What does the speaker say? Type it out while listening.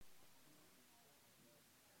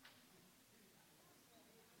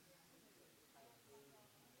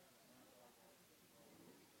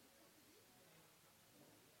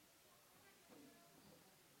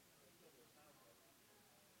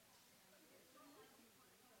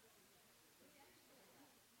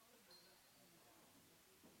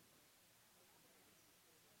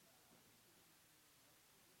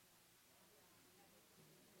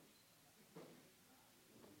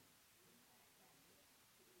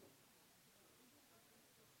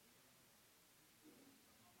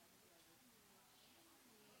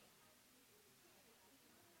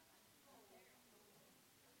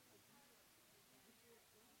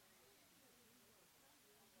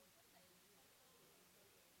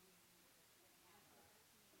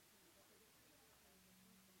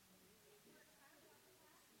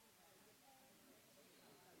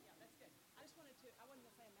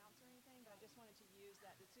use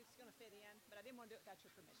that. It's just going to fit in, but I didn't want to do it without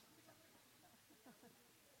your permission.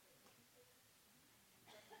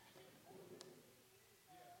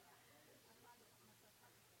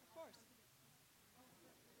 Of course. That's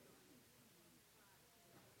good.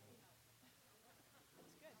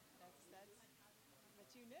 That's. But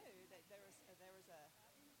you knew that there was a there's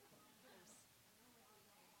it's good.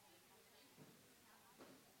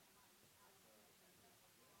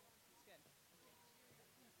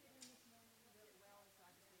 Well, so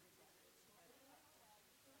I just needed to. Just pray that the Lord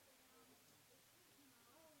would just give you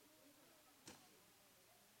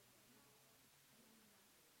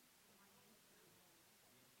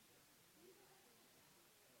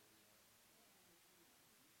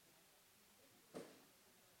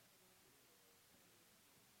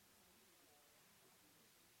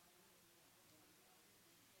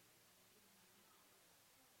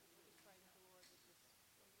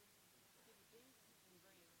peace and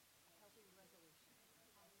bring a healthy resolution.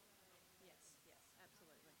 Yes, yes,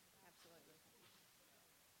 absolutely, absolutely.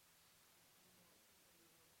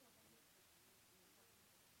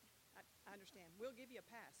 I understand. We'll give you a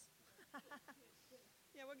pass.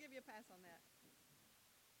 Yeah, we'll give you a pass on that.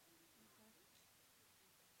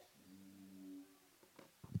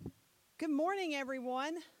 Good morning,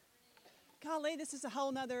 everyone. Golly, this is a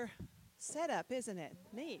whole nother setup, isn't it?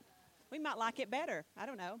 Neat. We might like it better. I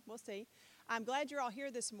don't know. We'll see. I'm glad you're all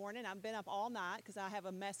here this morning. I've been up all night because I have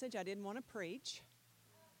a message I didn't want to preach.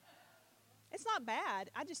 It's not bad.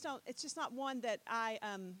 I just don't. It's just not one that I.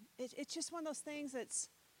 It's just one of those things that's.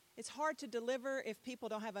 It's hard to deliver if people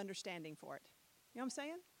don't have understanding for it. You know what I'm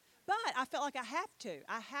saying? But I felt like I have to.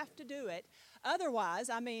 I have to do it. Otherwise,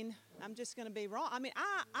 I mean, I'm just going to be wrong. I mean,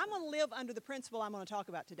 I'm going to live under the principle I'm going to talk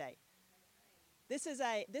about today. This is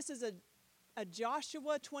a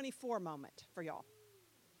Joshua 24 moment for y'all.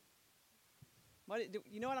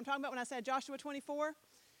 You know what I'm talking about when I said Joshua 24?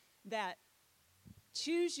 That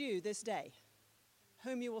choose you this day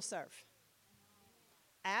whom you will serve.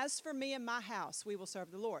 As for me and my house, we will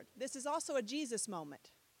serve the Lord. This is also a Jesus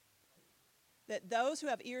moment. That those who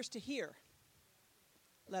have ears to hear,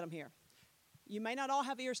 let them hear. You may not all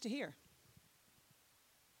have ears to hear.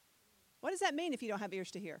 What does that mean if you don't have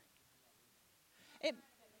ears to hear?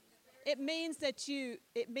 It means that you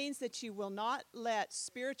will not let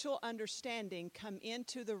spiritual understanding come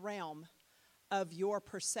into the realm of your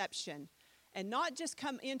perception. And not just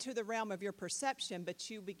come into the realm of your perception,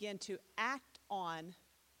 but you begin to act on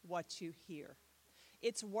what you hear.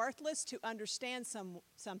 It's worthless to understand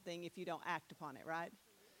something if you don't act upon it, right?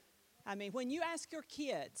 I mean, when you ask your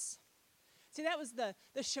kids, see, that was the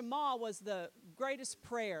Shema was the greatest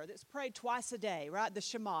prayer that's prayed twice a day, right? The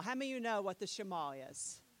Shema. How many of you know what the Shema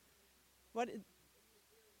is? What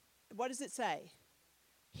does it say?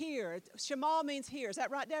 Hear. Shema means hear. Is that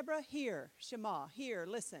right, Deborah? Hear. Shema. Hear.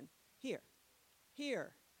 Listen. Hear.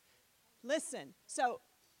 Hear. Listen. So,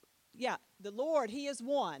 yeah, the Lord, He is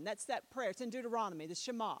one. That's that prayer. It's in Deuteronomy, the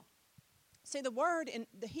Shema. See, the word in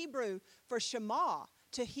the Hebrew for Shema,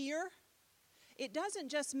 to hear, it doesn't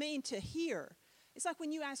just mean to hear. It's like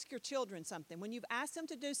when you ask your children something. When you've asked them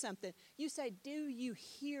to do something, you say, do you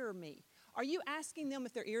hear me? Are you asking them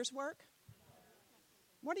if their ears work?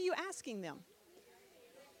 What are you asking them?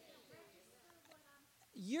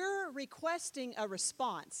 You're requesting a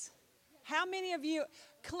response. How many of you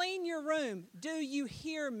clean your room? Do you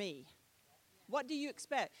hear me? What do you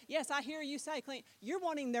expect? Yes, I hear you say clean. You're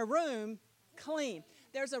wanting their room clean.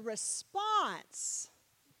 There's a response.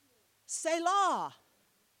 Selah.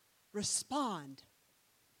 Respond.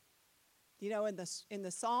 You know, in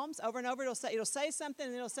the Psalms, over and over, it'll say something,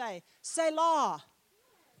 and it'll say, Selah.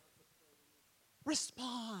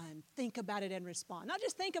 Respond. Think about it and respond. Not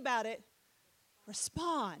just think about it.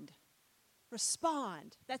 Respond.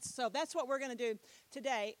 Respond. That's what we're going to do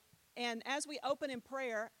today. And as we open in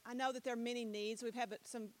prayer, I know that there are many needs. We have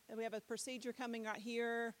a procedure coming right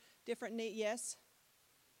here. Different need. Yes.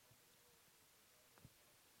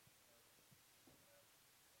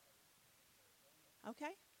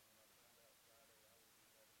 Okay.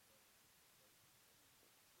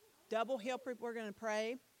 Double hip. We're going to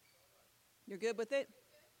pray. You're good with it?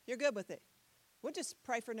 You're good with it. We'll just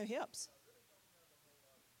pray for new hips.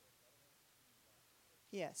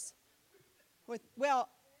 Yes. Well,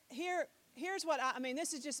 here's what I mean,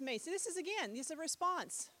 this is just me. So this is a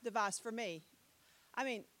response device for me. I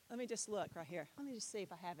mean, let me just look right here. Let me just see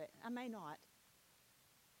if I have it. I may not.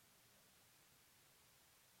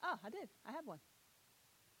 Oh, I did. I have one.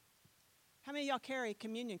 How many of y'all carry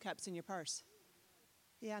communion cups in your purse?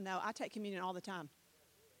 Yeah, no, I take communion all the time.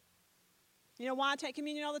 You know why I take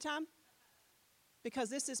communion all the time? Because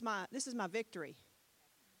this is my victory.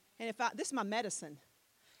 And this is my medicine.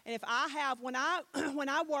 And if I have, when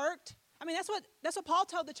I worked, I mean, that's what Paul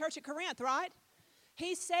told the church at Corinth, right?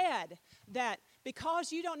 He said that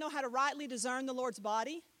because you don't know how to rightly discern the Lord's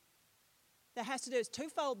body, that has to do, it's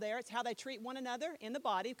twofold there. It's how they treat one another in the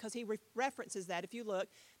body, because he references that if you look.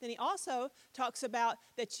 Then he also talks about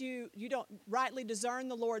that you don't rightly discern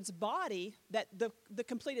the Lord's body, that the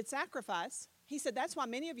completed sacrifice. He said that's why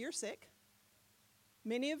many of you are sick.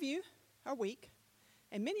 Many of you are weak.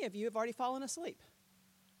 And many of you have already fallen asleep.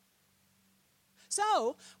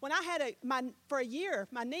 So when I had for a year,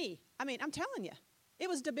 my knee, I mean, I'm telling you, it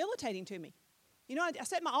was debilitating to me. You know, I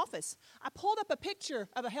sat in my office. I pulled up a picture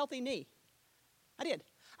of a healthy knee. I did.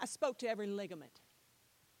 I spoke to every ligament.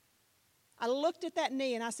 I looked at that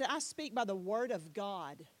knee and I said, I speak by the word of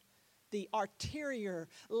God, the arterial,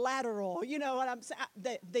 lateral, you know what I'm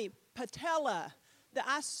saying, the patella, that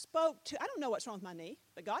I spoke to. I don't know what's wrong with my knee,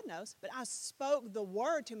 but God knows. But I spoke the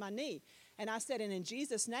word to my knee. And I said, and in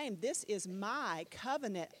Jesus' name, this is my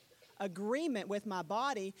covenant agreement with my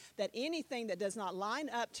body, that anything that does not line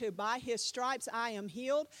up to by his stripes I am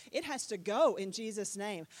healed, it has to go in Jesus'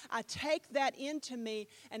 name. I take that into me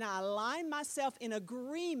and I align myself in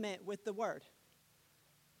agreement with the word.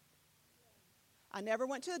 I never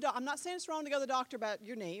went to the doctor. I'm not saying it's wrong to go to the doctor about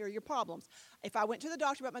your knee or your problems. If I went to the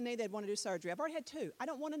doctor about my knee, they'd want to do surgery. I've already had 2. I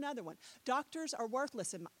don't want another one. Doctors are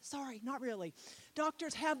worthless. Sorry, not really.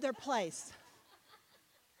 Doctors have their place.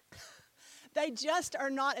 They just are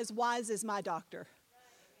not as wise as my doctor.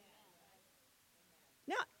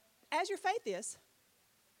 Now, as your faith is,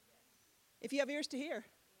 if you have ears to hear,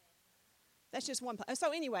 that's just one.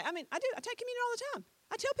 So anyway, I mean, I take communion all the time.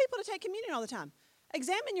 I tell people to take communion all the time.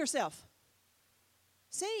 Examine yourself.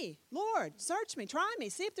 See, Lord, search me, try me,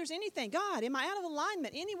 see if there's anything. God, am I out of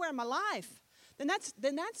alignment anywhere in my life? Then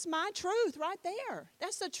that's my truth right there.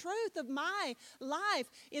 That's the truth of my life,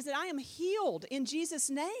 is that I am healed in Jesus'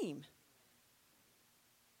 name.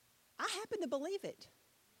 I happen to believe it.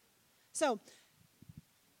 So,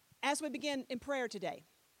 as we begin in prayer today,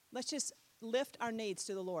 let's just lift our needs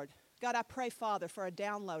to the Lord. God, I pray, Father, for a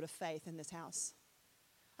download of faith in this house.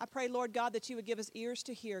 I pray, Lord God, that you would give us ears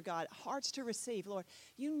to hear, God, hearts to receive, Lord.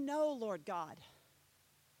 You know, Lord God,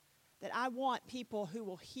 that I want people who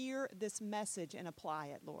will hear this message and apply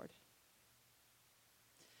it, Lord.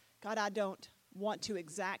 God, I don't want to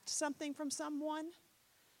exact something from someone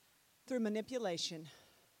through manipulation,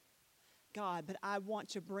 God, but I want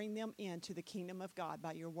to bring them into the kingdom of God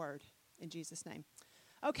by your word, in Jesus' name.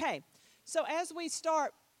 Okay, so as we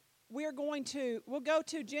start, we'll go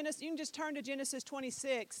to Genesis. You can just turn to Genesis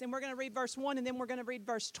 26, and we're going to read verse 1, and then we're going to read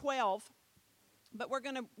verse 12. But we're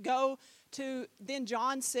going to go to then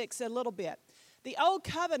John 6 a little bit. The Old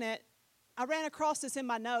Covenant, I ran across this in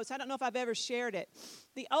my notes. I don't know if I've ever shared it.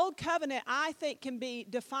 The Old Covenant, I think, can be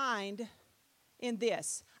defined in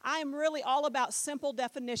this. I am really all about simple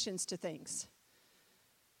definitions to things.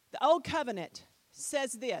 The Old Covenant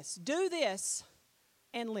says this: do this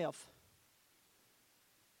and live.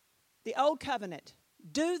 The Old Covenant,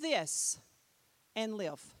 do this and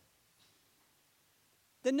live.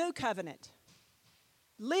 The New Covenant,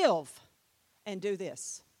 live and do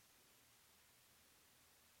this.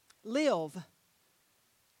 Live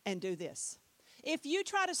and do this. If you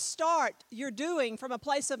try to start your doing from a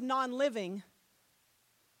place of non-living,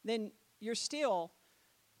 then you're still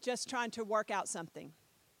just trying to work out something.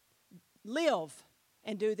 Live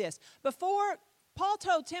and do this. Before, Paul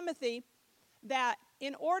told Timothy that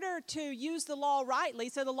in order to use the law rightly,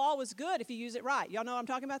 so the law was good if you use it right. Y'all know what I'm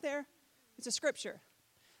talking about there? It's a scripture.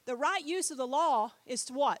 The right use of the law is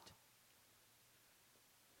to what?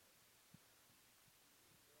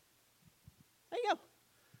 There you go.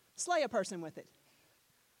 Slay a person with it.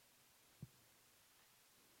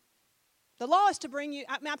 The law is to bring you,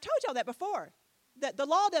 I've told y'all that before, that the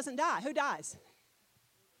law doesn't die. Who dies?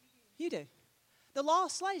 You do. The law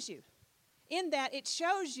slays you. In that it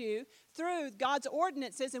shows you through God's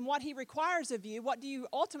ordinances and what he requires of you, what do you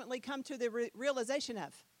ultimately come to the realization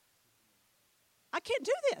of? I can't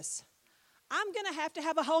do this. I'm going to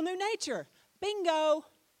have a whole new nature. Bingo.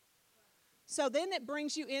 So then it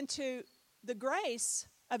brings you into the grace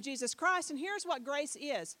of Jesus Christ. And here's what grace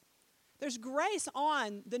is. There's grace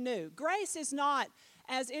on the new. Grace is not,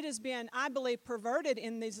 as it has been, I believe, perverted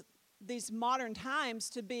in these modern times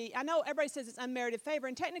to be. I know everybody says it's unmerited favor,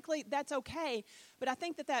 and technically that's okay, but I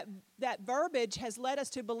think that verbiage has led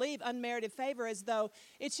us to believe unmerited favor as though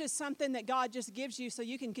it's just something that God just gives you so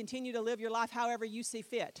you can continue to live your life however you see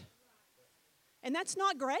fit. And that's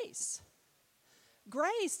not grace.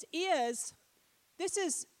 Grace is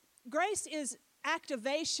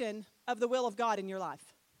activation of the will of God in your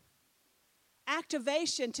life.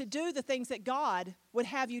 activation to do the things that God would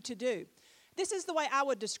have you to do. This is the way I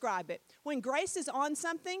would describe it. When grace is on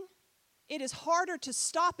something, it is harder to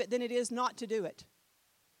stop it than it is not to do it.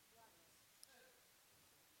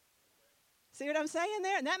 See what I'm saying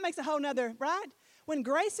there? And that makes a whole nother, right? When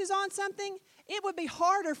grace is on something, it would be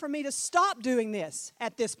harder for me to stop doing this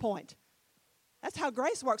at this point. That's how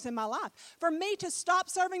grace works in my life. For me to stop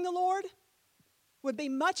serving the Lord would be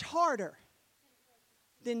much harder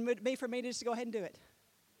than it would be for me to just go ahead and do it.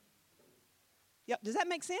 Yep, does that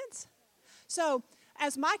make sense? So,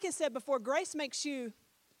 as Mike has said before, grace makes you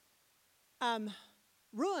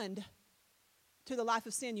ruined to the life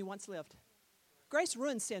of sin you once lived. Grace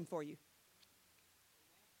ruins sin for you.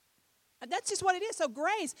 That's just what it is. So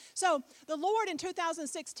grace. So the Lord in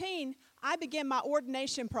 2016, I began my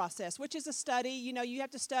ordination process, which is a study. You know, you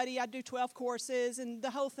have to study. I do 12 courses and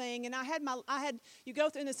the whole thing. And you go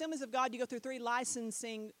through, in the Assemblies of God, you go through 3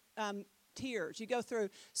 licensing tiers. You go through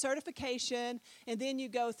certification, and then you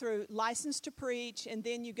go through license to preach, and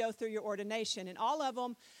then you go through your ordination. And all of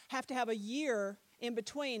them have to have a year in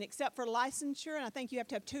between, except for licensure, and I think you have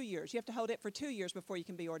to have 2 years. You have to hold it for 2 years before you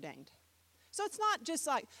can be ordained. So it's not just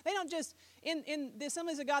like, they don't just, in the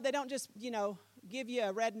Assemblies of God, they don't just, give you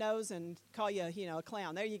a red nose and call you, a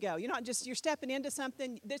clown. There you go. You're stepping into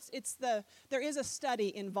something. There is a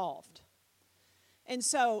study involved. And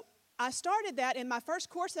so I started that, and my first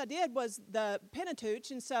course I did was the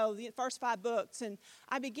Pentateuch, and so the first 5 books. And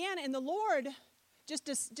I began, and the Lord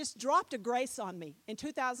just dropped a grace on me in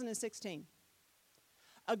 2016.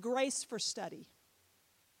 A grace for study.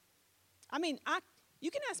 I mean,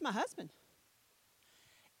 you can ask my husband.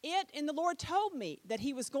 And the Lord told me that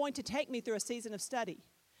He was going to take me through a season of study.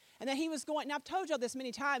 And that He was going, and I've told y'all this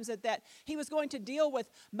many times, that He was going to deal with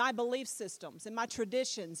my belief systems and my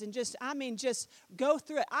traditions and just go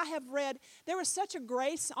through it. I have read, there was such a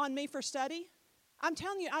grace on me for study. I'm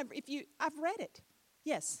telling you, I've read it.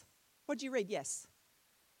 Yes. What'd you read? Yes.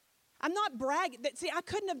 I'm not bragging. See, I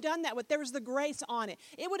couldn't have done that, but there was the grace on it.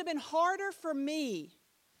 It would have been harder for me.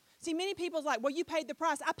 See, many people's like, well, you paid the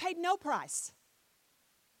price. I paid no price.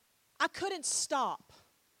 I couldn't stop.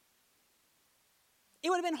 It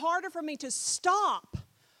would have been harder for me to stop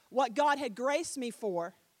what God had graced me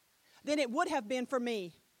for than it would have been for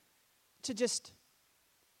me to just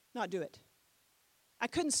not do it. I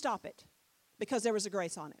couldn't stop it because there was a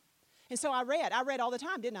grace on it. And so I read all the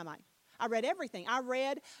time, didn't I, Mike? I read everything. I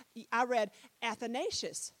read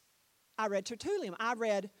Athanasius. I read Tertullian. I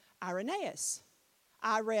read Irenaeus.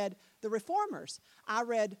 I read the Reformers. I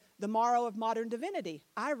read the Morrow of Modern Divinity.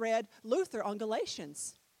 I read Luther on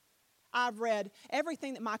Galatians. I've read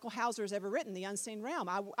everything that Michael Hauser has ever written, The Unseen Realm.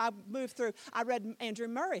 I moved through. I read Andrew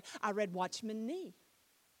Murray. I read Watchman Nee.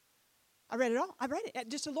 I read it all. I read it.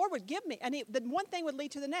 Just the Lord would give me. And the one thing would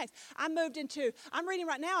lead to the next. I'm reading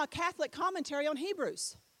right now a Catholic commentary on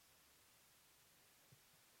Hebrews.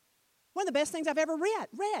 One of the best things I've ever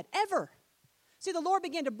read, ever. See, the Lord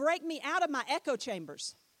began to break me out of my echo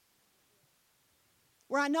chambers.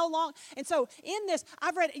 Where I no longer, and so in this,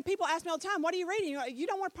 I've read, and people ask me all the time, what are you reading? You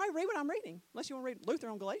don't want to probably read what I'm reading, unless you want to read Luther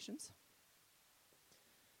on Galatians.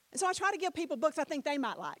 And so I try to give people books I think they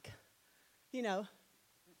might like. Here,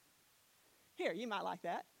 you might like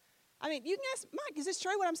that. I mean, you can ask, Mike, is this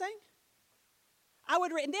true what I'm saying? I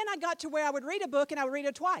would read, and then I got to where I would read a book and I would read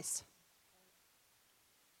it twice.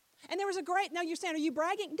 And there was now you're saying, are you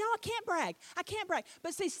bragging? No, I can't brag.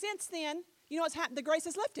 But see, since then, you know what's happened? The grace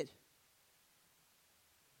has lifted.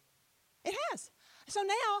 It has. So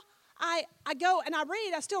now I go and I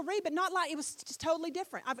read. I still read, but not like it was just totally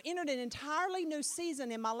different. I've entered an entirely new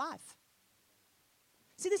season in my life.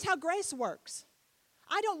 See, this is how grace works.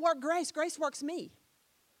 I don't work grace. Grace works me.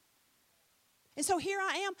 And so here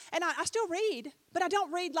I am, and I still read, but I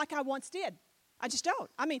don't read like I once did. I just don't.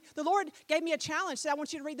 I mean, the Lord gave me a challenge, said, I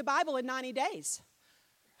want you to read the Bible in 90 days.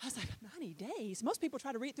 I was like, 90 days? Most people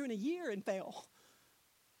try to read it through in a year and fail.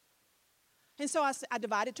 And so I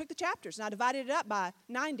took the chapters, and I divided it up by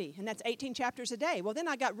 90, and that's 18 chapters a day. Well, then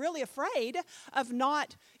I got really afraid of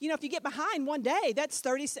not, if you get behind one day, that's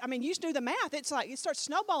 30. I mean, you just do the math. It's like it starts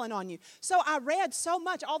snowballing on you. So I read so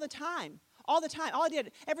much all the time. All I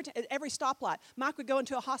did, every stoplight. Mike would go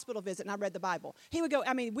into a hospital visit, and I read the Bible. He would go,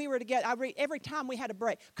 we were together. I read every time we had a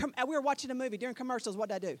break. We were watching a movie. During commercials, what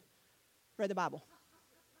did I do? Read the Bible.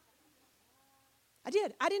 I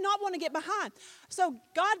did. I did not want to get behind. So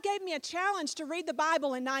God gave me a challenge to read the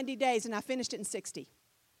Bible in 90 days, and I finished it in 60.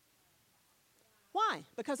 Why?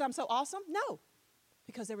 Because I'm so awesome? No.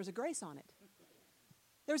 Because there was a grace on it.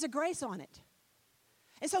 There was a grace on it.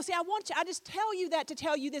 And so, see, I just tell you that to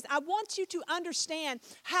tell you this. I want you to understand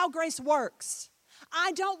how grace works.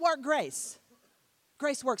 I don't work grace.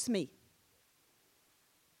 Grace works me.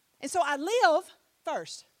 And so I live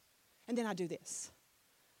first, and then I do this.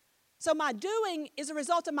 So my doing is a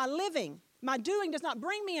result of my living. My doing does not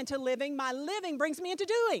bring me into living. My living brings me into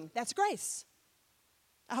doing. That's grace.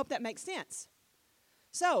 I hope that makes sense.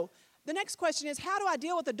 So the next question is, how do I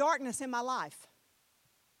deal with the darkness in my life?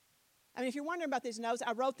 I mean, if you're wondering about these notes,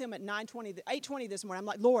 I wrote them at 8:20 this morning. I'm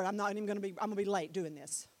like, Lord, I'm going to be late doing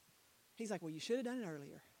this. He's like, well, you should have done it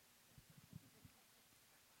earlier.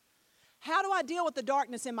 How do I deal with the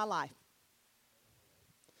darkness in my life?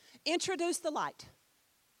 Introduce the light.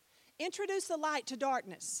 Introduce the light to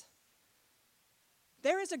darkness.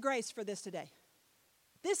 There is a grace for this today.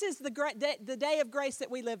 This is the day of grace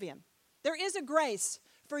that we live in. There is a grace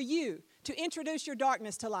for you to introduce your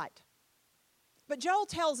darkness to light. But Joel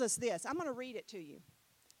tells us this. I'm going to read it to you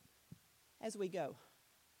as we go.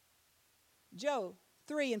 Joel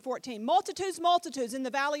 3:14. Multitudes, multitudes in the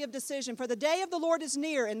valley of decision, for the day of the Lord is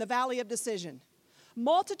near in the valley of decision.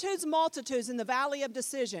 Multitudes, multitudes in the valley of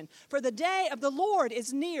decision, for the day of the Lord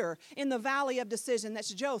is near in the valley of decision.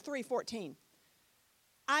 That's Joel 3:14.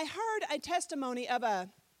 I heard a testimony of a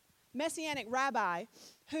Messianic rabbi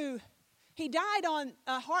who he died on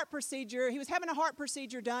a heart procedure. He was having a heart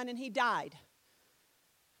procedure done, and he died.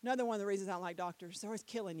 Another one of the reasons I don't like doctors. They're always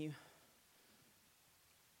killing you.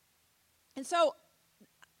 And so,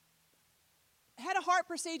 had a heart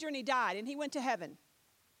procedure, and he died, and he went to heaven.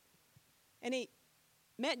 And he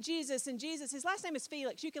met Jesus, and Jesus, his last name is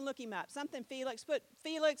Felix. You can look him up. Something Felix. Put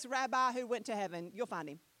Felix, rabbi who went to heaven. You'll find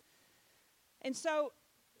him. And so,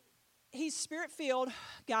 he's spirit-filled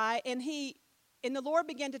guy, and the Lord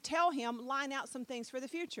began to tell him, line out some things for the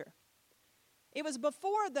future. It was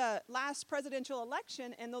before the last presidential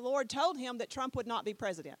election, and the Lord told him that Trump would not be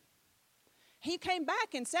president. He came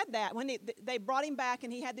back and said that when they brought him back,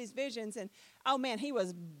 and he had these visions, and oh man, he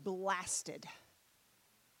was blasted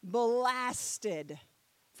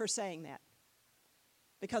for saying that,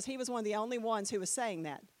 because he was one of the only ones who was saying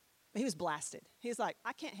that. But he was blasted. He's like,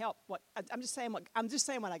 I can't help I'm just saying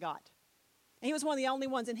what I got. And he was one of the only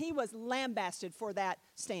ones, and he was lambasted for that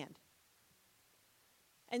stand.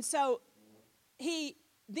 And so he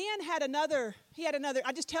then had another,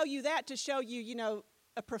 I just tell you that to show you,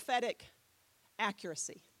 a prophetic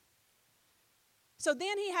accuracy. So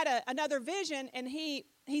then he had another vision, and he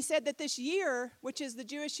said that this year, which is the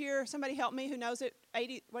Jewish year, somebody help me who knows it,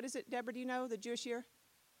 what is it, Deborah, do you know the Jewish year?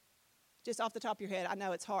 Just off the top of your head, I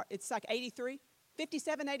know it's hard. It's like 83,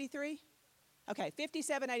 5783? Okay,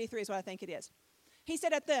 5783 is what I think it is. He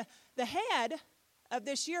said at the head of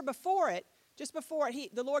this year before it, just before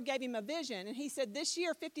it, the Lord gave him a vision, and he said this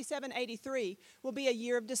year, 5783, will be a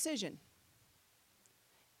year of decision.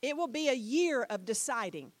 It will be a year of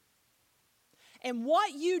deciding. And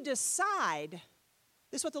what you decide,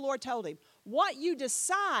 this is what the Lord told him, what you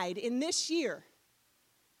decide in this year,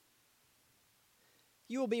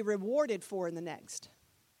 you will be rewarded for in the next.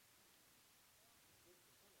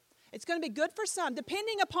 It's going to be good for some,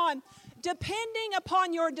 depending upon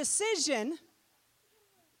your decision,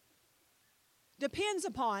 depends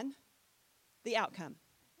upon the outcome.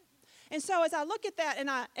 And so as I look at that,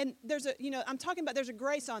 and there's I'm talking about there's a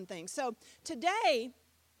grace on things. So today,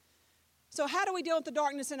 how do we deal with the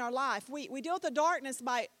darkness in our life? We deal with the darkness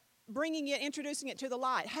by introducing it to the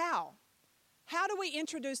light. How? How do we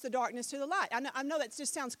introduce the darkness to the light? I know that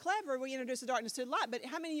just sounds clever, we introduce the darkness to the light, but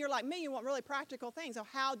how many of you are like me, you want really practical things? So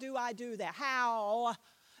how do I do that? How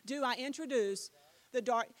do I introduce the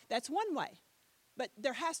dark? That's one way. But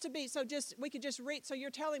there has to be, we could just read, so you're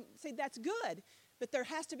telling, see, that's good, but there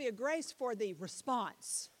has to be a grace for the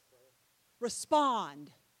response.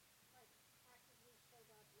 Respond.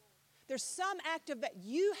 There's some act of that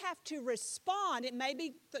you have to respond. It may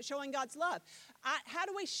be showing God's love. How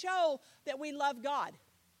do we show that we love God?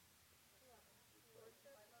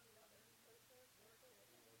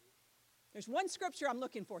 There's one scripture I'm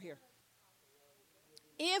looking for here.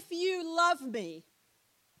 If you love me,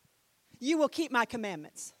 you will keep my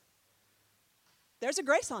commandments. There's a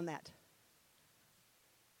grace on that.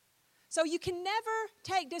 So you can never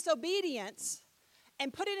take disobedience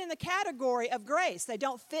and put it in the category of grace. They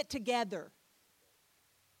don't fit together.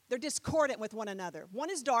 They're discordant with one another. One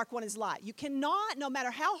is dark, one is light. You cannot, no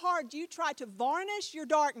matter how hard you try to varnish your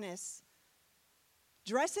darkness,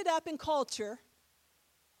 dress it up in culture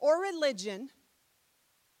or religion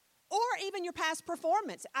or even your past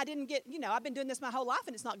performance. I've been doing this my whole life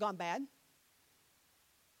and it's not gone bad.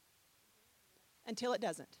 Until it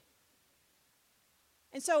doesn't.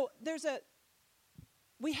 And so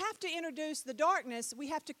we have to introduce the darkness. We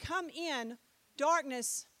have to come in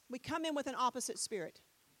darkness. We come in with an opposite spirit.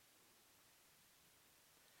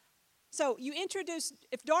 So you introduce,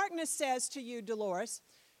 if darkness says to you, Dolores,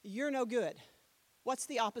 you're no good, what's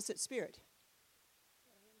the opposite spirit?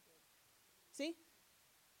 See?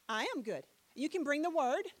 I am good. You can bring the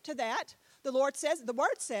word to that. The word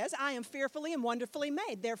says, I am fearfully and wonderfully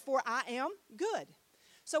made. Therefore, I am good.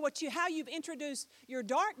 So how you've introduced your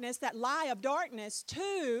darkness, that lie of darkness,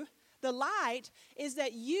 to the light is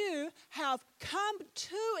that you have come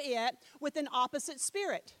to it with an opposite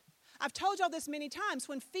spirit. I've told y'all this many times.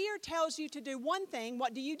 When fear tells you to do one thing,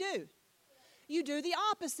 what do? You do the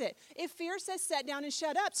opposite. If fear says sit down and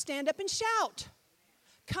shut up, stand up and shout.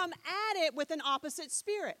 Come at it with an opposite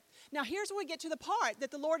spirit. Now, here's where we get to the part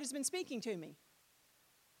that the Lord has been speaking to me.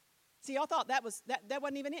 See, y'all thought that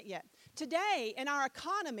wasn't even it yet. Today, in our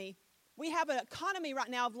economy, we have an economy right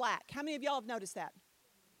now of lack. How many of y'all have noticed that?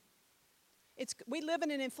 We live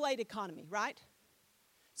in an inflated economy, right?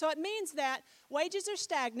 So it means that wages are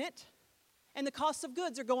stagnant and the cost of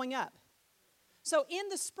goods are going up. So in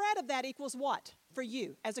the spread of that equals what for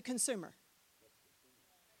you as a consumer?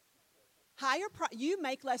 You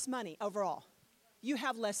make less money overall. You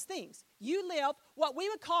have less things. You live what we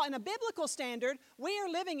would call, in a biblical standard, we are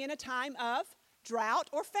living in a time of drought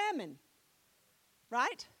or famine.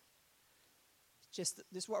 Right? This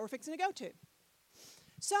is what we're fixing to go to.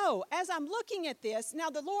 So, as I'm looking at this, now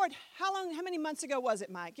the Lord, how many months ago was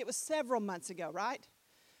it, Mike? It was several months ago, right?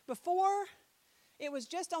 Before, it was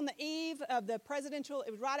just on the eve of it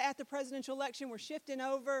was right at the presidential election. We're shifting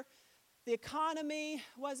over. The economy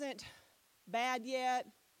wasn't bad yet,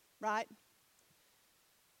 right?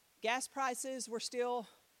 Gas prices were still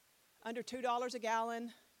under $2 a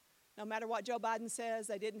gallon. No matter what Joe Biden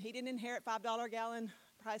says, he didn't inherit $5 a gallon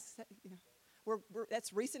price.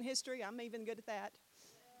 That's recent history. I'm even good at that.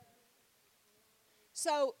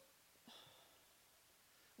 So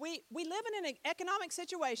we live in an economic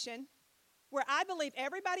situation where I believe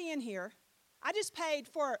everybody in here, I just paid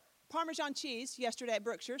for Parmesan cheese yesterday at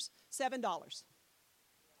Brookshire's, $7.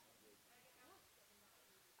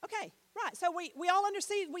 Okay, right. So we all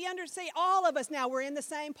understand, all of us now, we're in the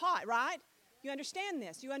same pot, right? You understand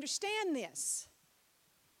this.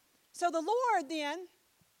 So the Lord then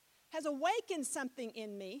has awakened something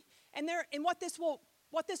in me, and what this will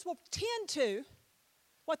tend to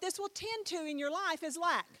in your life is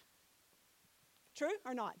lack. True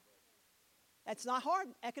or not? That's not hard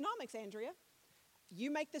economics, Andrea.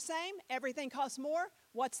 You make the same, everything costs more.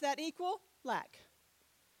 What's that equal? Lack.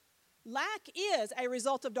 Lack is a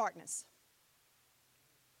result of darkness.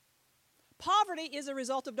 Poverty is a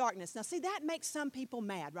result of darkness. Now, see, that makes some people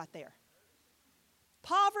mad right there.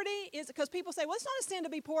 Poverty is, because people say, well, it's not a sin to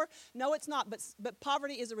be poor. No, it's not, but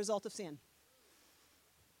poverty is a result of sin.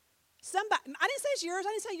 I didn't say it's yours.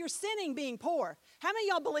 I didn't say you're sinning being poor. How many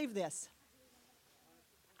of y'all believe this?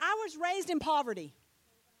 I was raised in poverty.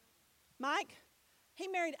 Mike, he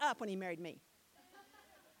married up when he married me.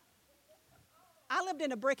 I lived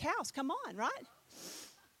in a brick house. Come on, right?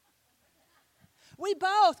 We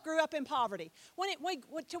both grew up in poverty.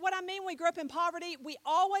 To what I mean we grew up in poverty, we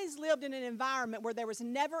always lived in an environment where there was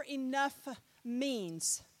never enough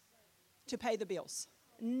means to pay the bills.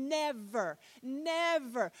 Never.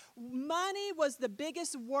 Money was the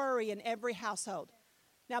biggest worry in every household.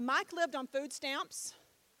 Now, Mike lived on food stamps.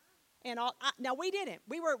 Now, we didn't.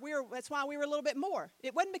 That's why we were a little bit more.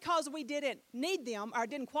 It wasn't because we didn't need them or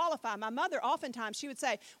didn't qualify. My mother, oftentimes, she would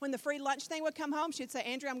say, when the free lunch thing would come home, she'd say,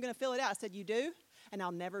 Andrea, I'm going to fill it out. I said, you do? And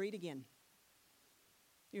I'll never eat again.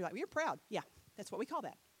 You're like, well, you're proud. Yeah, that's what we call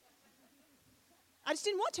that. I just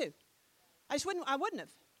didn't want to. I wouldn't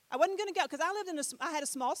have. I wasn't going to go because I had a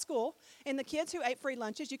small school, and the kids who ate free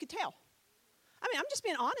lunches, you could tell. I mean, I'm just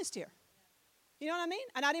being honest here. You know what I mean?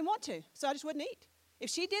 And I didn't want to, so I just wouldn't eat. If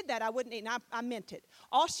she did that, I wouldn't eat, and I meant it.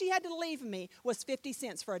 All she had to leave me was 50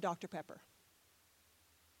 cents for a Dr. Pepper.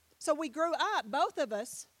 So we grew up, both of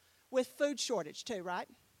us, with food shortage too, right?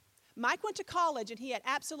 Mike went to college, and he had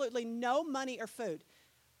absolutely no money or food.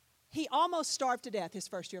 He almost starved to death his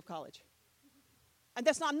first year of college. And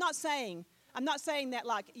I'm not saying that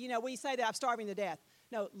like, we say that I'm starving to death.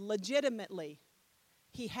 No, legitimately,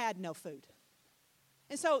 he had no food.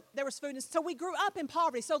 And so there was food. And so we grew up in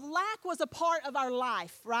poverty. So lack was a part of our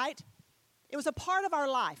life, right? It was a part of our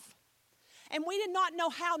life. And we did not know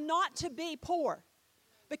how not to be poor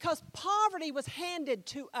because poverty was handed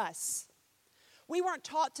to us. We weren't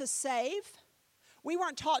taught to save. We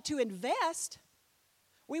weren't taught to invest.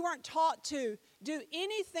 We weren't taught to do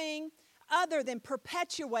anything other than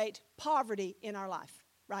perpetuate poverty in our life,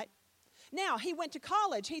 right? Now, he went to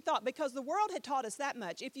college. He thought because the world had taught us that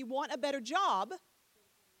much, if you want a better job,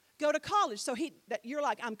 go to college. So you're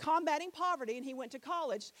like, I'm combating poverty, and he went to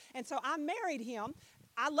college. And so I married him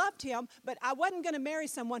I loved him, but I wasn't going to marry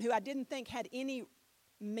someone who I didn't think had any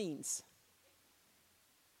means.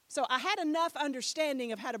 So I had enough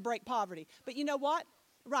understanding of how to break poverty. But you know what?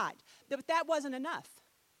 Right. But that wasn't enough.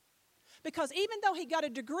 Because even though he got a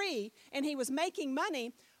degree and he was making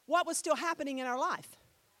money, what was still happening in our life?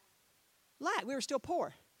 Lack. We were still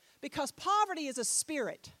poor. Because poverty is a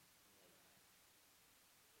spirit.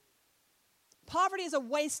 Poverty is a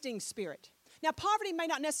wasting spirit. Now, poverty may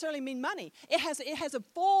not necessarily mean money. It has a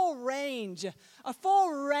full range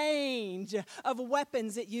of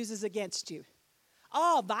weapons it uses against you.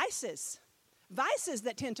 All vices. Vices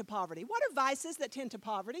that tend to poverty. What are vices that tend to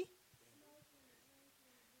poverty?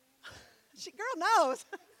 Girl knows.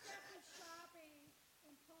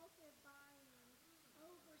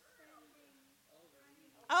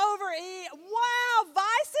 Overeat. Wow,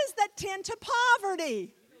 vices that tend to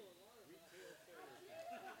poverty.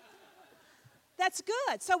 That's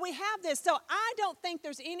good. So we have this. So I don't think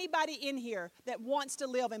there's anybody in here that wants to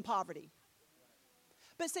live in poverty.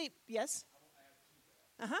 But see, yes?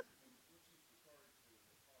 Uh-huh.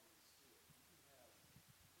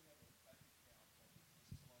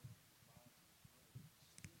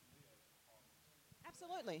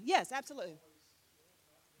 Absolutely. Yes, absolutely.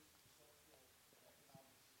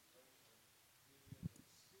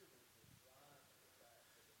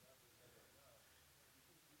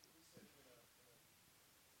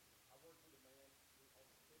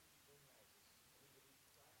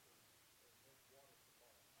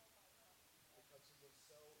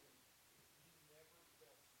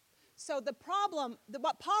 So the problem,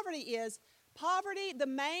 what poverty, the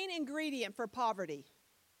main ingredient for poverty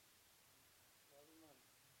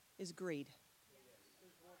is greed.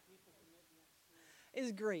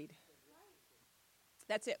 Is greed.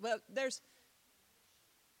 That's it. Well,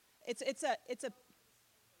 it's a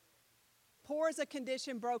poor is a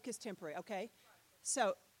condition, broke is temporary, okay?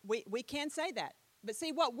 So we can say that. But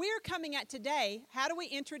see, what we're coming at today, how do we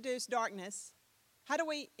introduce darkness? How do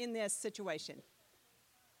we, in this situation?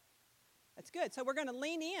 That's good. So we're going to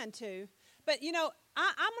lean into, but I'm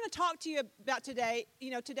going to talk to you about today,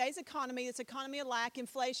 today's economy, this economy of lack,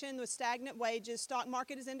 inflation with stagnant wages, stock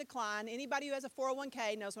market is in decline. Anybody who has a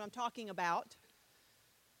 401k knows what I'm talking about.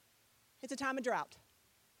 It's a time of drought,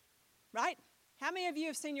 right? How many of you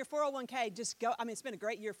have seen your 401k just go? I mean, it's been a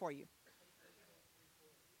great year for you.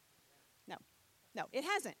 No, it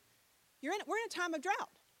hasn't. We're in a time of drought.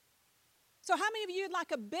 So how many of you would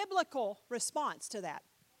like a biblical response to that?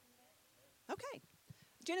 Okay.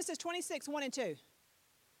 Genesis 26, 1 and 2.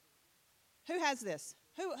 Who has this?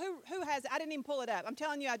 Who has it? I didn't even pull it up. I'm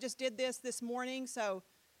telling you, I just did this morning, so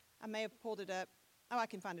I may have pulled it up. Oh, I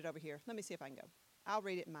can find it over here. Let me see if I can go. I'll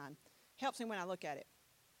read it in mine. Helps me when I look at it.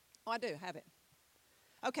 Oh, I do have it.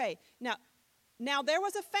 Okay. Now there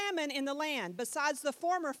was a famine in the land, besides the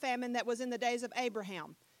former famine that was in the days of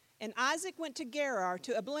Abraham. And Isaac went to Gerar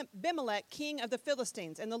to Abimelech, king of the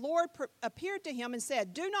Philistines. And the Lord appeared to him and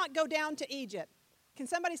said, "Do not go down to Egypt." Can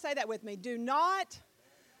somebody say that with me? Do not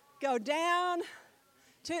go down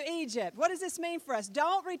to Egypt. What does this mean for us?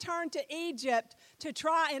 Don't return to Egypt to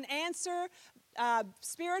try and answer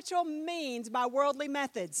spiritual means by worldly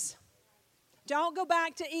methods. Don't go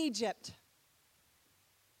back to Egypt.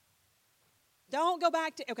 Don't go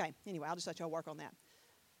back to, okay, anyway, I'll just let y'all work on that.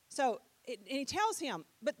 So, and he tells him,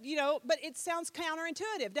 but it sounds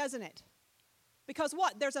counterintuitive, doesn't it? Because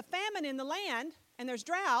what? There's a famine in the land, and there's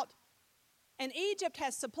drought, and Egypt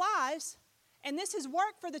has supplies, and this has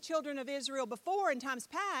worked for the children of Israel before in times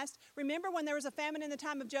past. Remember when there was a famine in the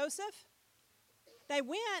time of Joseph? They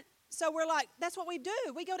went, so we're like, that's what we do.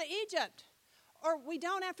 We go to Egypt, or we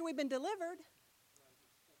don't after we've been delivered.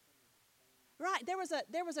 Right, there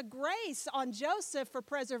was a grace on Joseph for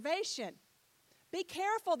preservation. Be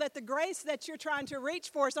careful that the grace that you're trying to reach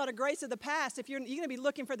for is not a grace of the past if you're going to be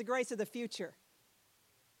looking for the grace of the future.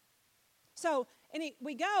 So,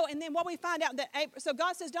 we go, and then what we find out, so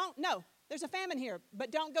God says, there's a famine here,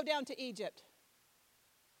 but don't go down to Egypt.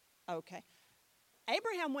 Okay.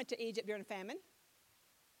 Abraham went to Egypt during a famine.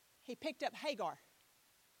 He picked up Hagar.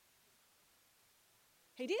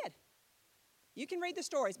 He did. You can read the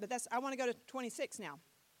stories, but I want to go to 26 now.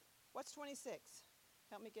 What's 26?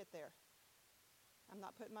 Help me get there. I'm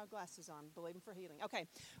not putting my glasses on, believing for healing. Okay.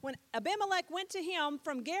 When Abimelech went to him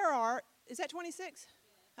from Gerar, is that 26?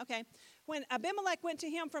 Okay. When Abimelech went to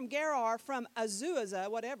him from Gerar, from Azuzah,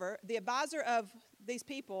 whatever, the advisor of these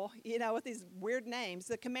people, with these weird names,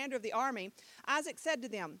 the commander of the army, Isaac said to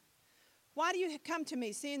them, "Why do you come to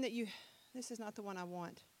me, seeing that this is not the one I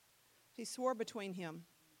want?" He swore between him.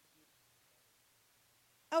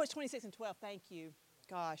 Oh, it's 26 and 12. Thank you.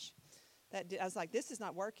 Gosh. I was like, this is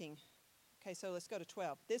not working. Okay, so let's go to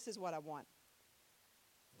 12. This is what I want.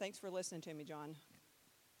 Thanks for listening to me, John.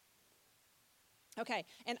 Okay,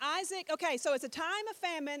 and Isaac, so it's a time of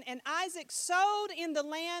famine, and Isaac sowed in the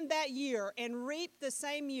land that year and reaped the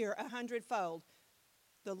same year 100-fold.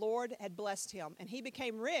 The Lord had blessed him, and he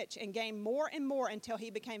became rich and gained more and more until he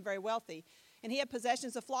became very wealthy. And he had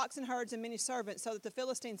possessions of flocks and herds and many servants, so that the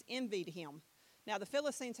Philistines envied him. Now the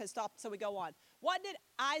Philistines had stopped, so we go on. What did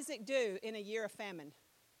Isaac do in a year of famine?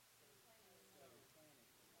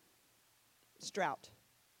 It's drought.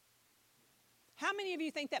 How many of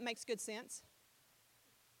you think that makes good sense?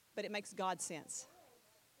 But it makes God sense.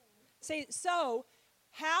 See, so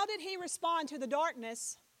how did he respond to the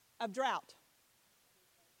darkness of drought?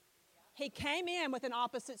 He came in with an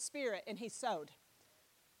opposite spirit and he sowed.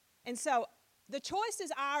 And so the choice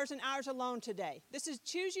is ours and ours alone today. This is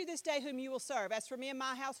choose you this day whom you will serve. As for me and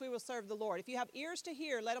my house, we will serve the Lord. If you have ears to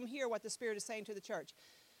hear, let them hear what the Spirit is saying to the church.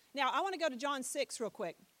 Now, I want to go to John 6 real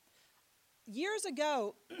quick. Years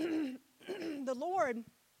ago, the Lord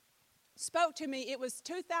spoke to me. It was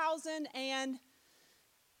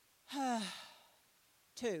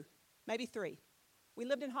 2002, maybe 3. We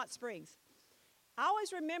lived in Hot Springs. I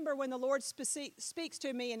always remember when the Lord speaks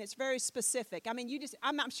to me, and it's very specific. I mean,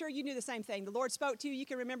 I'm sure you knew the same thing. The Lord spoke to you. You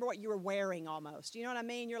can remember what you were wearing almost. You know what I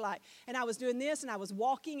mean? You're like, and I was doing this, and I was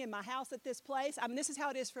walking in my house at this place. I mean, this is how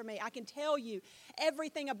it is for me. I can tell you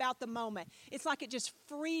everything about the moment. It's like it just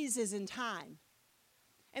freezes in time.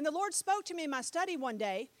 And the Lord spoke to me in my study one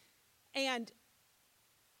day, and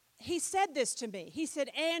he said this to me. He said,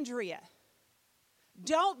 Andrea,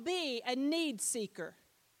 don't be a need seeker.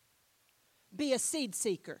 Be a seed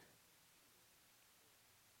seeker.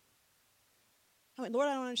 I went, Lord,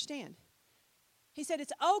 I don't understand. He said,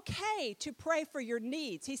 it's okay to pray for your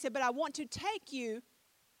needs. He said, but I want to take you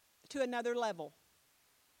to another level.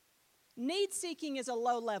 Need seeking is a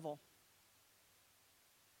low level.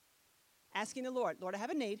 Asking the Lord, Lord, I have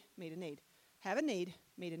a need, meet a need. Have a need,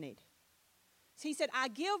 meet a need. So he said, I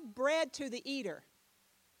give bread to the eater.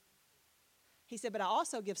 He said, but I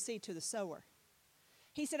also give seed to the sower.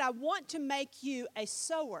 He said, I want to make you a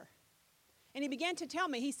sower. And he began to tell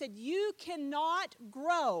me, he said, you cannot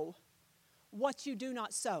grow what you do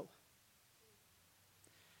not sow.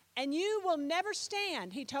 And you will never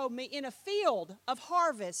stand, he told me, in a field of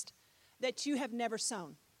harvest that you have never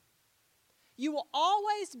sown. You will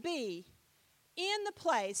always be in the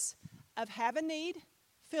place of have a need,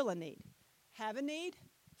 fill a need. Have a need,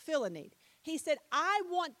 fill a need. He said, I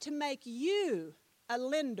want to make you a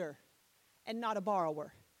lender and not a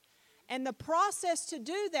borrower. And the process to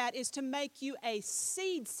do that is to make you a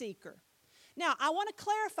seed seeker. Now, I want to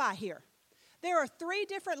clarify here. There are 3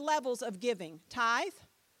 different levels of giving. Tithe,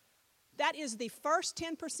 that is the first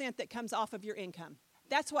 10% that comes off of your income.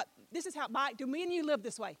 This is how, Mike, do me and you live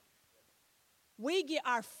this way? We get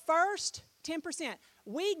our first 10%.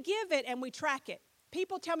 We give it and we track it.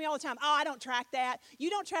 People tell me all the time, oh, I don't track that. You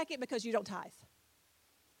don't track it because you don't tithe.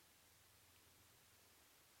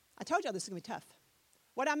 I told y'all this is going to be tough.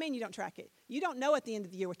 What I mean you don't track it? You don't know at the end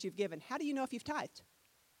of the year what you've given. How do you know if you've tithed?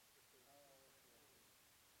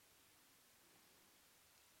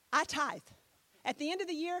 I tithe. At the end of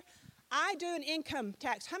the year, I do an income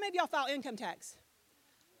tax. How many of y'all file income tax?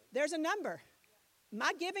 There's a number.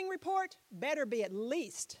 My giving report better be at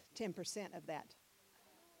least 10% of that.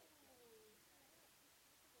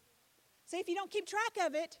 See, if you don't keep track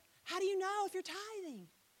of it, how do you know if you're tithing?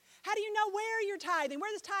 How do you know where you're tithing?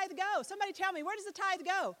 Where does tithe go? Somebody tell me, where does the tithe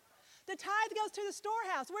go? The tithe goes to the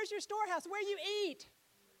storehouse. Where's your storehouse? Where you eat.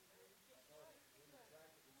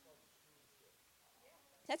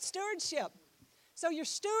 That's stewardship. So you're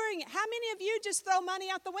stewarding. How many of you just throw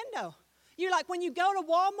money out the window? You're like, when you go to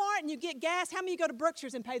Walmart and you get gas, how many of you go to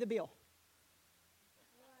Brookshire's and pay the bill?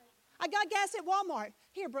 I got gas at Walmart.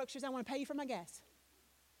 Here, Brookshire's, I want to pay you for my gas.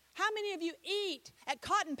 How many of you eat at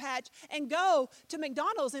Cotton Patch and go to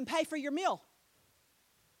McDonald's and pay for your meal?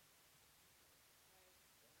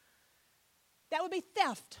 That would be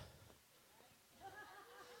theft.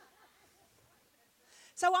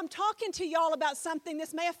 So I'm talking to y'all about something.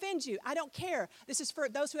 This may offend you. I don't care. This is for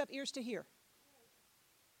those who have ears to hear.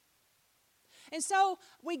 And so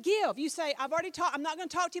we give. You say, I've already talked. I'm not going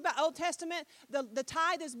to talk to you about Old Testament. The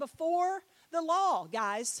tithe is before the law,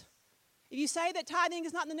 guys. If you say that tithing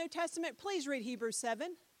is not in the New Testament, please read Hebrews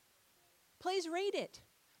 7. Please read it.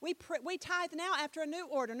 We tithe now after a new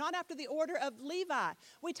order, not after the order of Levi.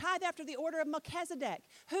 We tithe after the order of Melchizedek.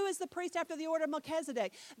 Who is the priest after the order of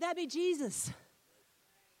Melchizedek? That'd be Jesus.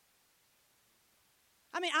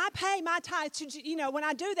 I mean, I pay my tithe to, when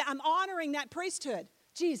I do that, I'm honoring that priesthood,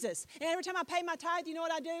 Jesus. And every time I pay my tithe, you know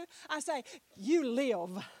what I do? I say, you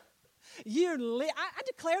live. I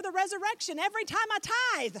declare the resurrection every time I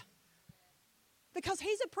tithe. Because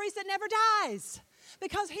he's a priest that never dies.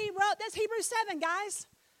 Because he wrote, that's Hebrews 7, guys.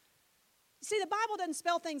 See, the Bible doesn't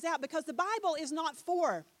spell things out because the Bible is not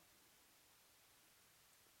for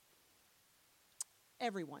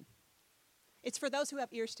everyone. It's for those who have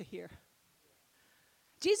ears to hear.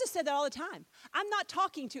 Jesus said that all the time. I'm not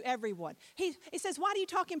talking to everyone. He says, why do you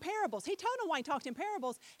talk in parables? He told them why he talked in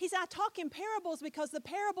parables. He said, I talk in parables because the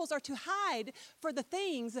parables are to hide for the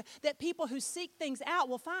things that people who seek things out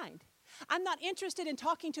will find. I'm not interested in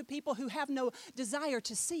talking to people who have no desire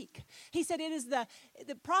to seek. He said,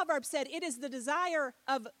 the proverb said, it is the desire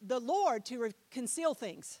of the Lord to conceal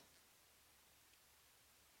things.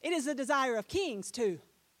 It is the desire of kings to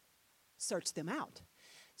search them out.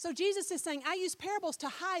 So Jesus is saying, I use parables to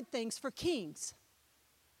hide things for kings.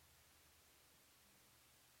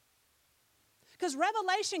 Because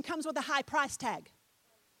revelation comes with a high price tag.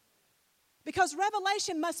 Because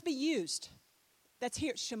revelation must be used. That's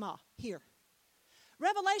here, Shema, here.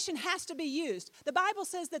 Revelation has to be used. The Bible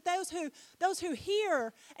says that those who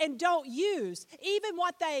hear and don't use, even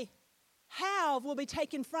what they have will be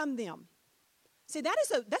taken from them. See,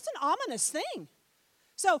 that's an ominous thing.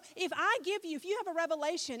 So if you have a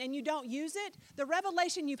revelation and you don't use it, the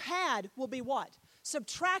revelation you've had will be what?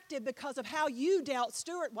 Subtracted because of how you dealt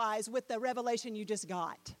steward-wise with the revelation you just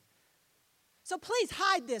got. So please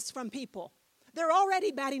hide this from people. They're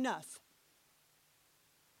already bad enough.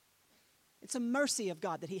 It's a mercy of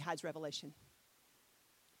God that he hides revelation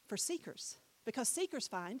for seekers. Because seekers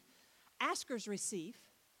find, askers receive,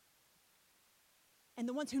 and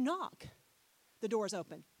the ones who knock, the door is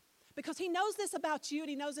open. Because he knows this about you and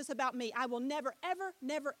he knows this about me. I will never, ever,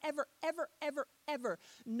 never, ever, ever, ever, ever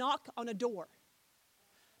knock on a door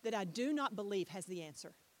that I do not believe has the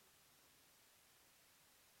answer.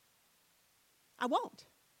 I won't.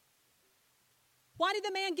 Why did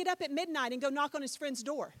the man get up at midnight and go knock on his friend's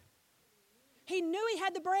door? He knew he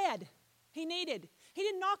had the bread he needed. He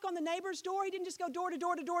didn't knock on the neighbor's door. He didn't just go door to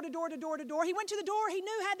door to door to door to door to door. He went to the door he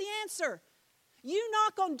knew had the answer. You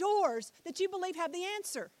knock on doors that you believe have the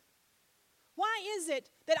answer. Why is it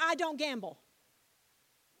that I don't gamble?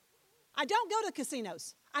 I don't go to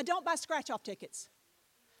casinos. I don't buy scratch-off tickets.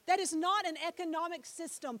 That is not an economic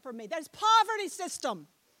system for me. That is poverty system.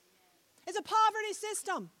 It's a poverty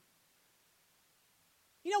system.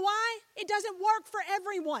 You know why? It doesn't work for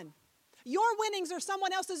everyone. Your winnings are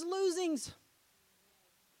someone else's losings.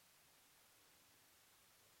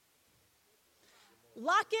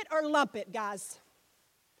 Lock it or lump it, guys.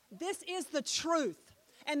 This is the truth.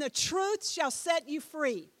 And the truth shall set you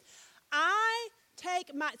free.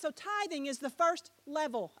 So tithing is the first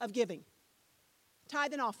level of giving.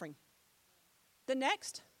 Tithe and offering. The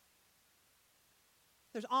next,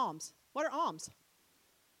 there's alms. What are alms?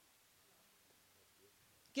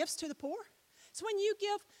 Gifts to the poor. So when you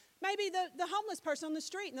give maybe the homeless person on the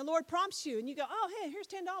street and the Lord prompts you and you go, oh, hey, here's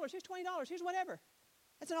 $10, here's $20, here's whatever.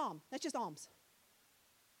 That's an alms. That's just alms.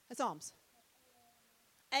 That's alms.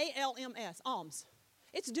 ALMS, alms.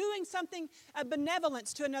 It's doing something of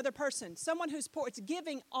benevolence to another person, someone who's poor. It's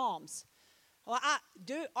giving alms. Well,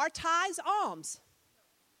 are tithes alms?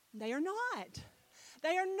 They are not.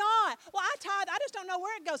 They are not. Well, I tithe. I just don't know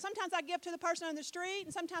where it goes. Sometimes I give to the person on the street,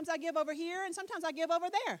 and sometimes I give over here, and sometimes I give over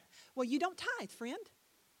there. Well, you don't tithe, friend.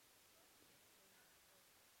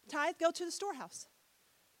 Tithe, go to the storehouse.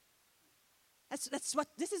 That's what,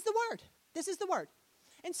 this is the word. This is the word.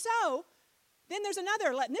 And so, then there's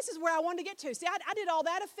another, and this is where I wanted to get to. See, I did all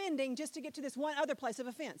that offending just to get to this one other place of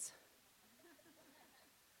offense.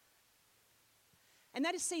 And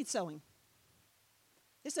that is seed sowing.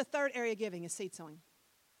 This is a third area of giving, is seed sowing.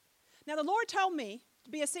 Now, the Lord told me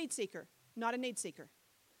to be a seed seeker, not a need seeker.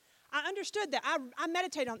 I understood that. I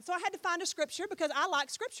meditated on it. So I had to find a scripture because I like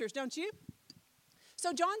scriptures, don't you?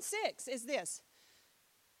 So John 6 is this.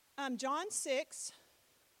 John 6.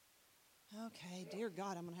 Okay, dear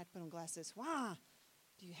God, I'm going to have to put on glasses. Why?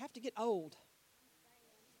 Do you have to get old?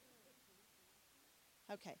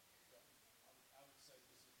 Okay.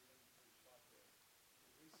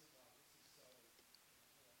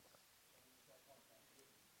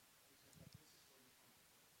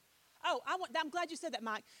 I'm glad you said that,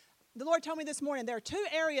 Mike. The Lord told me this morning there are two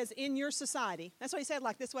areas in your society. That's what he said,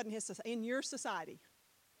 like this wasn't his society. In your society.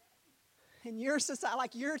 In your society,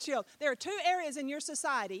 like your children. There are two areas in your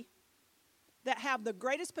society that have the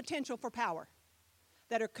greatest potential for power,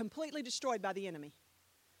 that are completely destroyed by the enemy.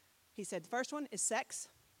 He said the first one is sex,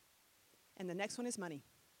 and the next one is money.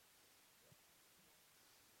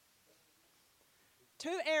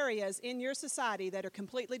 Two areas in your society that are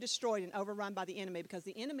completely destroyed and overrun by the enemy because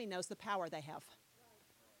the enemy knows the power they have.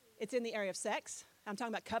 It's in the area of sex. I'm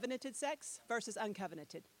talking about covenanted sex versus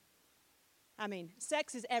uncovenanted. I mean,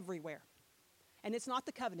 sex is everywhere. And it's not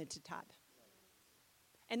the covenanted type.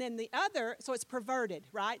 And then the other, so it's perverted,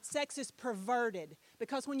 right? Sex is perverted.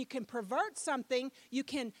 Because when you can pervert something, you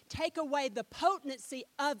can take away the potency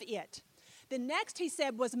of it. The next he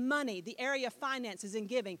said was money, the area of finances and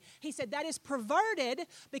giving. He said that is perverted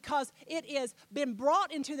because it has been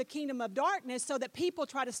brought into the kingdom of darkness so that people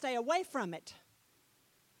try to stay away from it.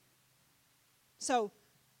 So,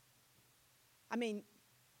 I mean,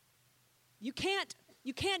 you can't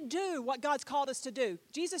do what God's called us to do.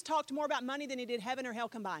 Jesus talked more about money than he did heaven or hell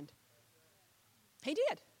combined. He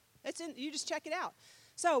did. You just check it out.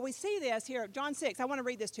 So we see this here, John 6. I want to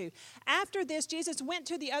read this to you. After this, Jesus went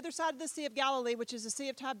to the other side of the Sea of Galilee, which is the Sea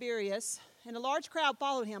of Tiberias, and a large crowd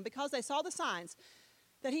followed him because they saw the signs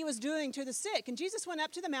that he was doing to the sick. And Jesus went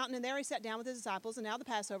up to the mountain, and there he sat down with his disciples, and now the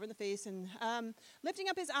Passover and the feast. And lifting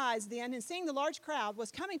up his eyes then, and seeing the large crowd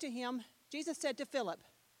was coming to him, Jesus said to Philip,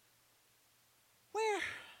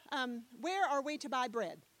 where are we to buy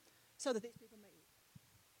bread so that these people may eat?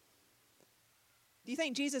 Do you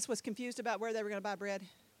think Jesus was confused about where they were going to buy bread?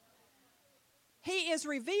 He is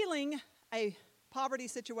revealing a poverty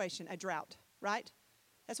situation, a drought, right?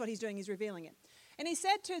 That's what he's doing. He's revealing it. And he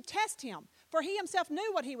said to test him, for he himself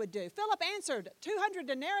knew what he would do. Philip answered, 200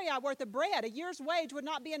 denarii worth of bread, a year's wage would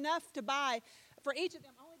not be enough to buy for each of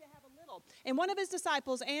them, only to have a little. And one of his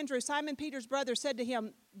disciples, Andrew, Simon Peter's brother, said to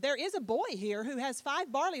him, there is a boy here who has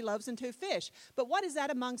 5 barley loaves and 2 fish, but what is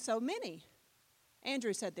that among so many?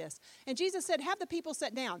 Andrew said this. And Jesus said, have the people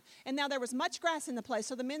sit down. And now there was much grass in the place,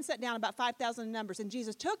 so the men sat down, about 5,000 in numbers. And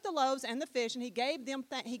Jesus took the loaves and the fish, and he gave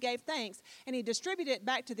thanks, and he distributed it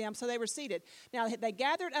back to them, so they were seated. Now they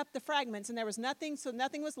gathered up the fragments, and there was nothing, so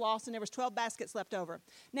nothing was lost, and there was 12 baskets left over.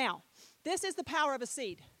 Now, this is the power of a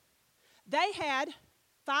seed. They had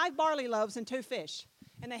 5 barley loaves and 2 fish,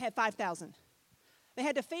 and they had 5,000. They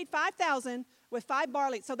had to feed 5,000 with 5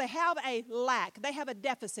 barley. So they have a lack. They have a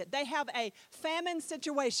deficit. They have a famine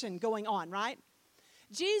situation going on, right?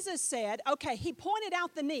 Jesus said, okay, he pointed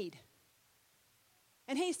out the need.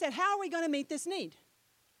 And he said, how are we going to meet this need?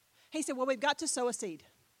 He said, well, we've got to sow a seed.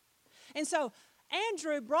 And so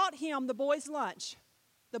Andrew brought him the boy's lunch.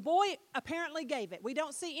 The boy apparently gave it. We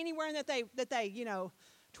don't see anywhere that they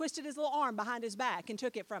twisted his little arm behind his back and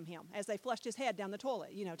took it from him as they flushed his head down the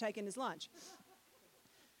toilet, taking his lunch.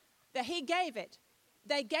 That he gave it.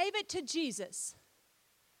 They gave it to Jesus.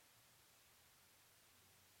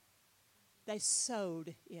 They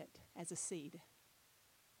sowed it as a seed.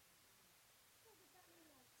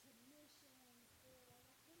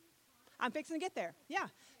 I'm fixing to get there. Yeah.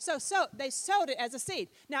 So they sowed it as a seed.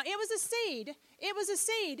 Now, it was a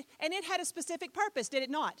seed, and it had a specific purpose, did it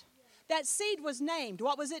not? That seed was named.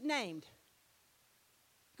 What was it named?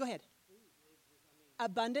 Go ahead.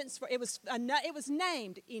 Abundance for it was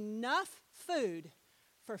named enough food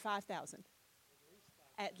for 5,000.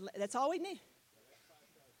 That's all we need.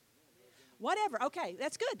 Whatever. Okay,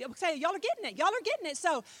 that's good. Okay, y'all are getting it.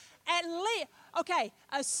 So at least, okay,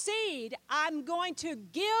 a seed, I'm going to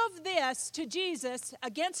give this to Jesus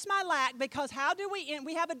against my lack, because how do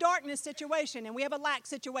we have a darkness situation and we have a lack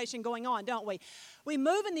situation going on, don't we? We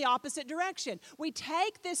move in the opposite direction. We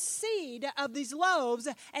take this seed of these loaves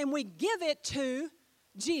and we give it to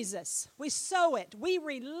Jesus. We sow it. We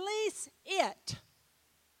release it.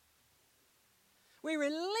 We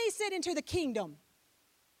release it into the kingdom.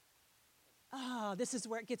 Oh, this is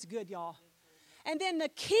where it gets good, y'all. And then the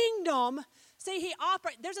kingdom, see,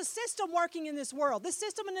 there's a system working in this world. This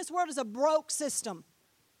system in this world is a broke system.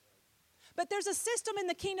 But there's a system in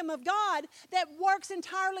the kingdom of God that works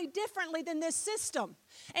entirely differently than this system.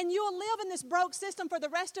 And you'll live in this broke system for the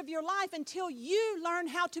rest of your life until you learn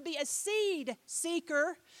how to be a seed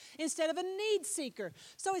seeker instead of a need seeker.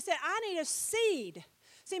 So he said, I need a seed.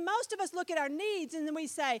 See, most of us look at our needs and then we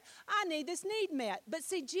say, I need this need met. But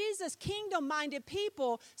see, Jesus, kingdom-minded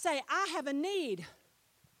people say, I have a need.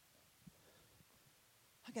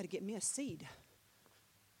 I got to get me a seed.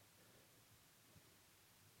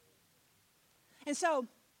 And so,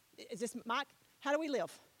 is this Mike? How do we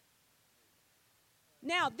live?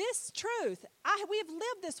 Now, this truth, we have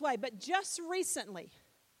lived this way, but just recently.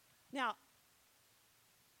 Now,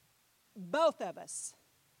 both of us,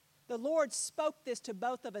 the Lord spoke this to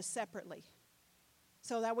both of us separately,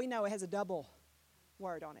 so that we know it has a double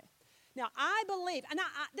word on it. Now, I believe, and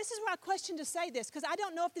this is where I question to say this, because I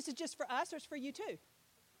don't know if this is just for us or it's for you too.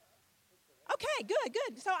 Okay,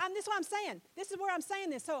 good. So this is what I'm saying. This is where I'm saying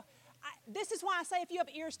this. So this is why I say if you have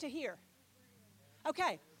ears to hear.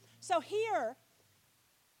 Okay, so here,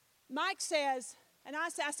 Mike says, and I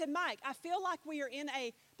said, Mike, I feel like we are in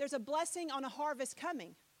there's a blessing on a harvest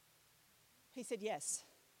coming. He said, yes.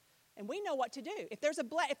 And we know what to do. If there's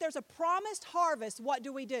a promised harvest, what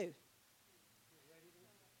do?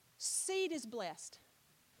 Seed is blessed.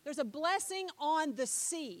 There's a blessing on the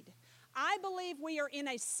seed. I believe we are in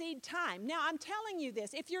a seed time. Now, I'm telling you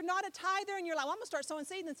this. If you're not a tither and you're like, well, I'm going to start sowing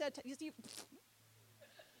seed instead of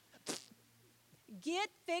get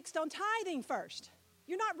fixed on tithing first.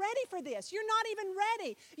 You're not ready for this. You're not even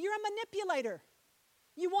ready. You're a manipulator.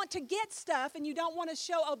 You want to get stuff and you don't want to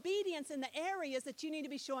show obedience in the areas that you need to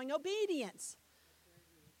be showing obedience.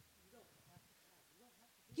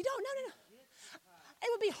 You don't, no. It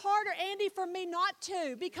would be harder, Andy, for me not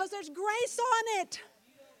to because there's grace on it.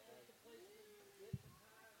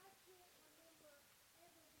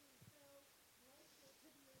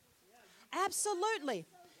 Absolutely.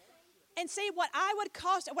 And see, what I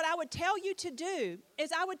would tell you to do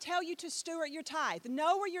is I would tell you to steward your tithe.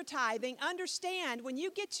 Know where you're tithing. Understand when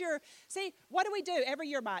you get what do we do every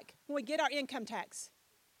year, Mike, when we get our income tax?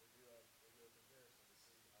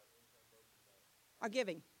 Our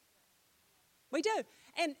giving. We do.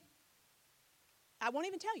 And I won't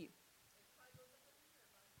even tell you.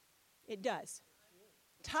 It does.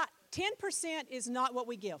 10% is not what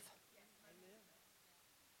we give.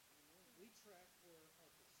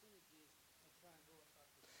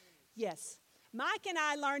 Yes. Mike and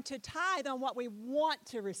I learned to tithe on what we want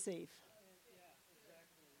to receive.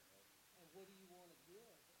 And what do you want to give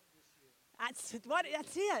this year?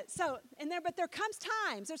 That's it. So, but there comes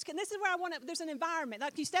times. This is where there's an environment.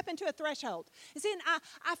 Like you step into a threshold. You see, and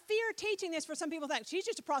I fear teaching this for some people think, she's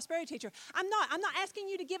just a prosperity teacher. I'm not asking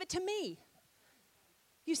you to give it to me.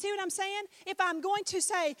 You see what I'm saying? If I'm going to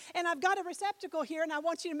say, and I've got a receptacle here and I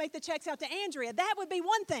want you to make the checks out to Andrea, that would be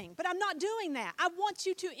one thing. But I'm not doing that. I want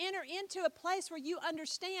you to enter into a place where you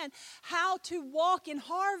understand how to walk in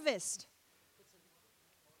harvest.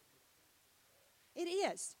 It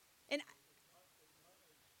is. And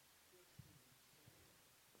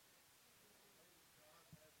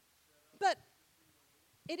but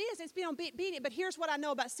it is. It's being obedient. But here's what I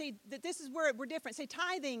know about seed. That this is where we're different. See,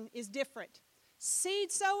 tithing is different.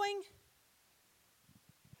 Seed sowing,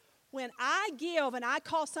 when I give and I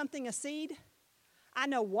call something a seed, I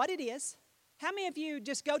know what it is. How many of you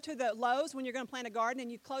just go to the Lowe's when you're going to plant a garden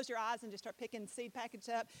and you close your eyes and just start picking seed packets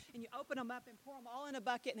up and you open them up and pour them all in a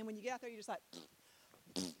bucket and then when you get out there you're just like,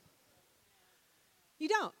 You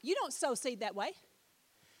don't sow seed that way.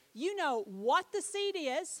 You know what the seed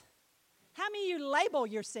is. How many of you label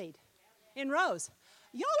your seed in rows?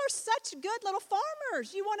 Y'all are such good little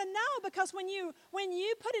farmers. You want to know because when you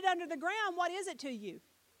put it under the ground, what is it to you?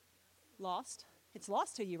 Lost. It's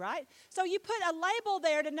lost to you, right? So you put a label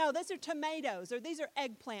there to know these are tomatoes or these are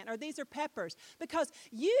eggplant or these are peppers because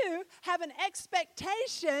you have an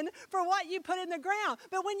expectation for what you put in the ground.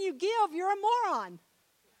 But when you give, you're a moron.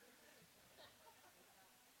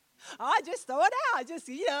 I just throw it out.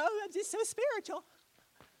 I'm just so spiritual.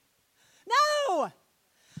 No.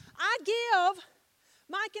 I give.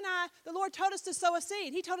 Mike and I, the Lord told us to sow a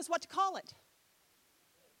seed. He told us what to call it.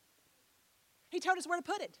 He told us where to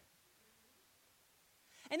put it.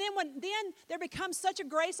 And then there becomes such a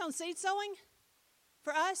grace on seed sowing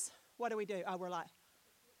for us, what do we do? Oh, we're like,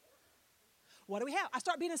 what do we have? I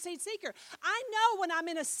start being a seed seeker. I know when I'm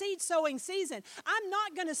in a seed sowing season, I'm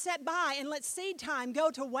not going to sit by and let seed time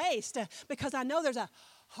go to waste because I know there's a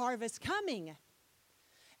harvest coming.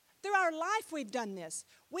 Through our life, we've done this.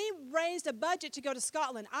 We raised a budget to go to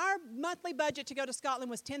Scotland. Our monthly budget to go to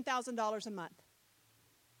Scotland was $10,000 a month.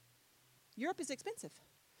 Europe is expensive.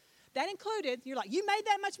 That included, you're like, you made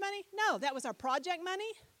that much money? No, that was our project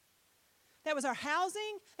money. That was our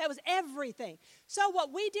housing. That was everything. So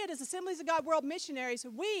what we did as Assemblies of God World Missionaries,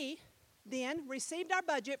 we then received our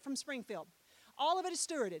budget from Springfield. All of it is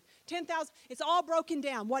stewarded. 10,000. It's all broken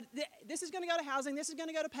down. This is going to go to housing. This is going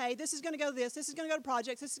to go to pay. This is going to go to this. This is going to go to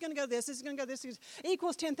projects. This is going to go to this. This is going to go to this.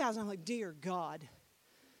 Equals 10,000. I'm like, dear God.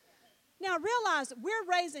 Now realize I'm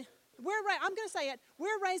going to say it.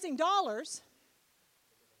 We're raising dollars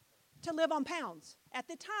to live on pounds. At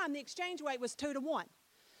the time, the exchange rate was 2 to 1.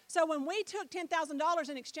 So when we took $10,000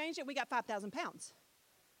 and exchanged it, we got 5,000 pounds.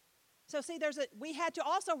 So see, we had to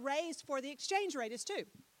also raise for the exchange rate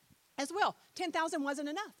as well. 10,000 wasn't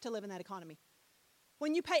enough to live in that economy.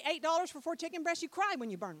 When you pay $8 for 4 chicken breasts, you cry when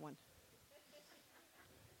you burn one.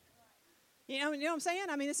 You know what I'm saying?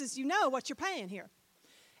 I mean, this is, what you're paying here.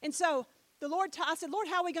 And so I said, Lord,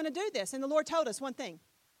 how are we going to do this? And the Lord told us one thing.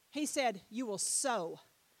 He said, you will sow.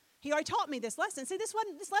 He already taught me this lesson. See, this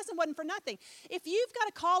lesson wasn't for nothing. If you've got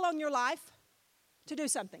a call on your life to do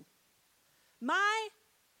something, my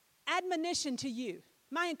admonition to you,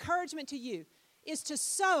 my encouragement to you is to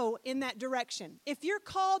sow in that direction. If you're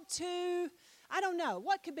called to, I don't know,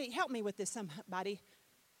 what could be, help me with this somebody.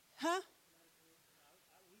 Huh?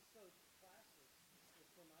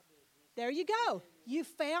 There you go. You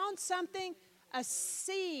found something, a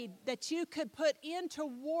seed that you could put in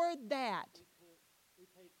toward that.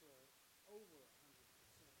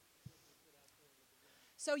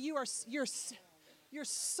 So you're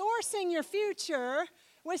sourcing your future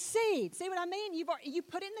with seed. See what I mean? You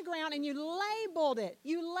put it in the ground and you labeled it.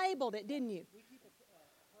 You labeled it, didn't you? We keep a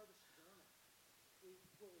harvest journal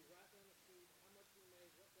where we write down the seed, how much we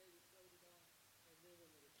made, what day we sowed it on, and then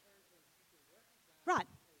when the return comes, you can recognize. Right.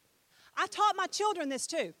 I taught my children this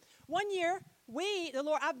too. One year,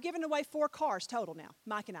 I've given away 4 cars total now.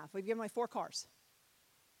 Mike and I, we've given away 4 cars.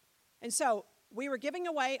 And so we were giving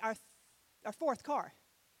away our 4th car.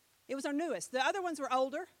 It was our newest. The other ones were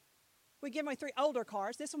older. We gave away 3 older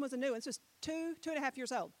cars. This one was a new one. This was 2.5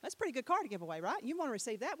 years old. That's a pretty good car to give away, right? You want to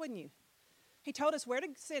receive that, wouldn't you? He told us where to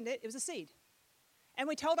send it. It was a seed. And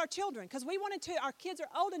we told our children, because we wanted to, our kids are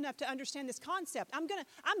old enough to understand this concept. I'm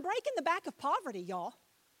breaking the back of poverty, y'all.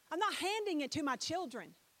 I'm not handing it to my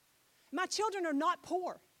children. My children are not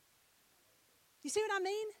poor. You see what I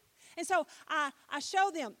mean? And so I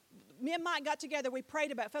show them. Me and Mike got together. We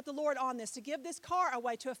prayed about it, felt the Lord on this, to give this car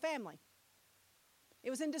away to a family. It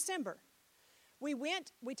was in December. We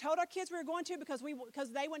told our kids we were going to because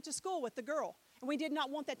they went to school with the girl. And we did not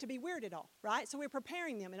want that to be weird at all, right? So we were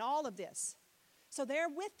preparing them in all of this. So they're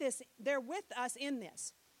with us in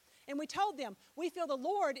this. And we told them, we feel the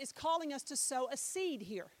Lord is calling us to sow a seed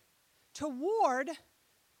here toward,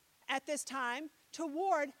 at this time,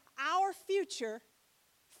 toward our future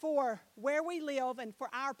for where we live and for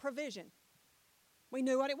our provision. We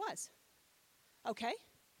knew what it was. Okay?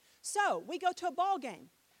 So we go to a ball game.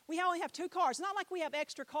 We only have 2 cars. It's not like we have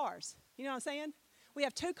extra cars. You know what I'm saying? We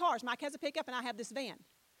have 2 cars. Mike has a pickup and I have this van.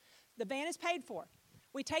 The van is paid for.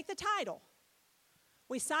 We take the title.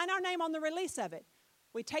 We sign our name on the release of it.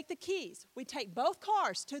 We take the keys. We take both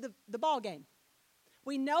cars to the ball game.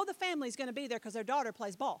 We know the family's going to be there because their daughter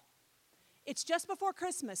plays ball. It's just before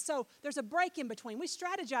Christmas, so there's a break in between. We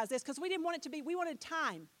strategized this because we didn't want it to be, we wanted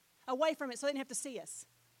time away from it so they didn't have to see us.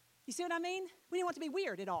 You see what I mean? We didn't want it to be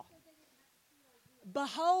weird at all.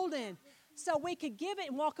 Beholden. So we could give it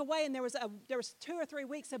and walk away, and there was 2 or 3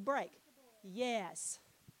 weeks of break. Yes.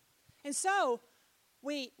 And so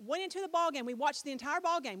we went into the ball game. We watched the entire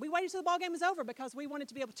ball game. We waited till the ball game was over because we wanted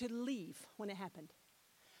to be able to leave when it happened.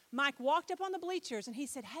 Mike walked up on the bleachers, and he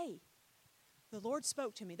said, hey, the Lord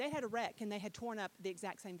spoke to me. They had a wreck, and they had torn up the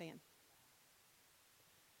exact same van.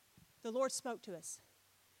 The Lord spoke to us.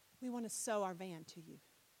 We want to sow our van to you.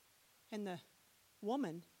 And the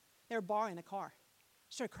woman, they were borrowing a car,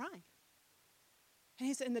 started crying.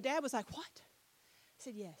 And the dad was like, what? He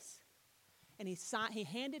said, yes. And he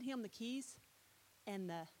handed him the keys and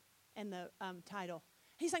the title.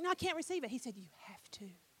 He's like, no, I can't receive it. He said, you have to.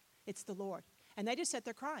 It's the Lord. And they just sat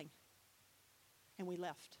there crying. And we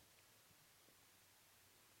left.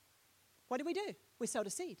 What did we do? We sowed a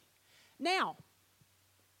seed. Now,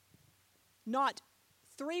 not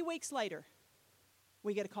 3 weeks later,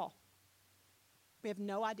 we get a call. We have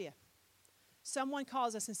no idea. Someone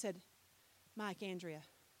calls us and said, Mike, Andrea,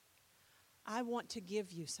 I want to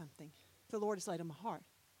give you something. The Lord has laid on my heart.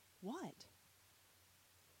 What?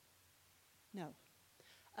 No.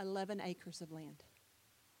 11 acres of land.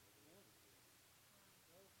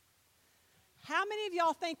 How many of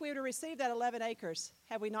y'all think we would have received that 11 acres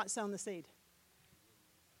had we not sown the seed?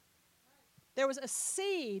 There was a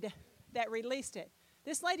seed that released it.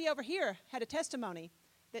 This lady over here had a testimony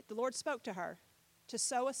that the Lord spoke to her to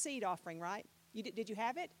sow a seed offering, right? Did you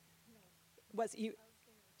have it? No.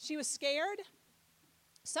 She was scared?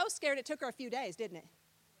 So scared it took her a few days, didn't it?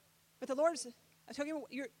 But the Lord, I told you,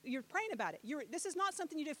 you're praying about it. This is not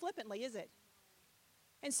something you do flippantly, is it?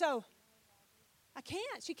 And so, I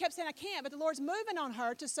can't. She kept saying, I can't. But the Lord's moving on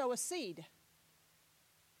her to sow a seed.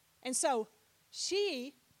 And so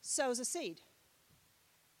she sows a seed.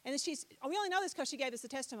 And then we only know this because she gave us the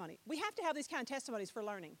testimony. We have to have these kind of testimonies for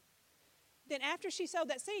learning. Then after she sowed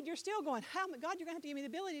that seed, you're still going, God, you're going to have to give me the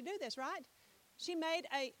ability to do this, right? She made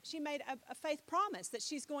a faith promise that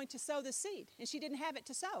she's going to sow this seed. And she didn't have it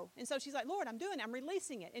to sow. And so she's like, Lord, I'm doing it. I'm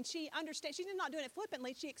releasing it. And she understands. She's not doing it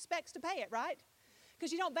flippantly. She expects to pay it, right?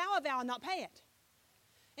 Because you don't vow a vow and not pay it.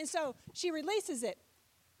 And so she releases it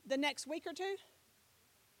the next week or two.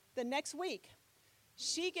 The next week,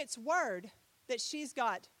 she gets word that she's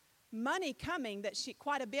got money coming that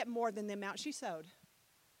quite a bit more than the amount she sowed.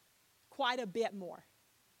 Quite a bit more.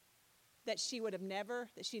 That she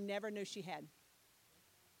never knew she had.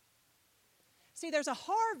 See, there's a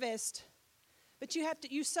harvest But you have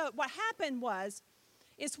to, you sow. What happened was,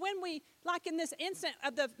 is when we, like in this instant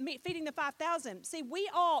of the feeding the 5,000, see,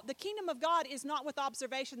 the kingdom of God is not with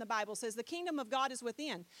observation, the Bible says. The kingdom of God is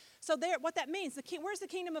within. So there, what that means, where's the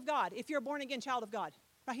kingdom of God if you're a born-again child of God?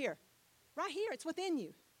 Right here. Right here. It's within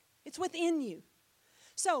you. It's within you.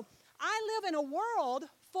 So I live in a world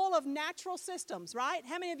full of natural systems, right?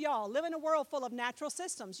 How many of y'all live in a world full of natural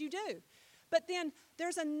systems? You do. But then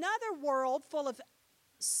there's another world full of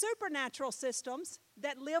supernatural systems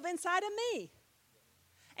that live inside of me.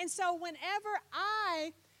 And so whenever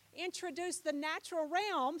I introduce the natural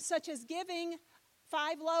realm, such as giving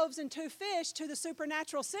 5 loaves and 2 fish to the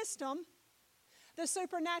supernatural system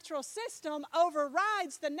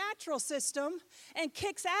overrides the natural system and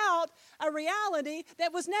kicks out a reality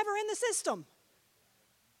that was never in the system.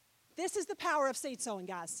 This is the power of seed sowing,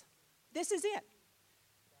 guys. This is it.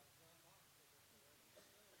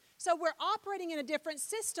 So we're operating in a different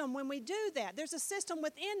system when we do that. There's a system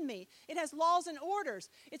within me. It has laws and orders.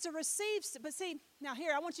 It's a but see, now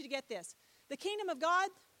here, I want you to get this. The kingdom of God,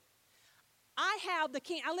 I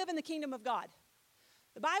live in the kingdom of God.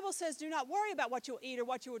 The Bible says, do not worry about what you'll eat or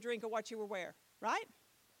what you will drink or what you will wear, right?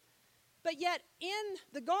 But yet in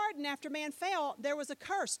the garden after man fell, there was a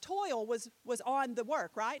curse. Toil was on the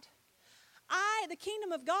work, right? The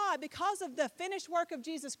kingdom of God, because of the finished work of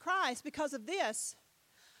Jesus Christ, because of this,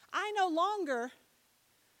 I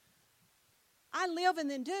live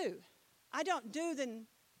and then do. I don't do then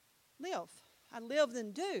live. I live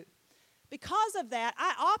then do. Because of that,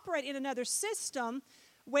 I operate in another system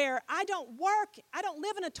where I don't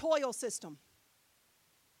live in a toil system.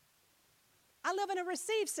 I live in a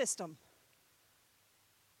receive system.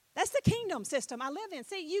 That's the kingdom system I live in.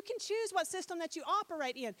 See, you can choose what system that you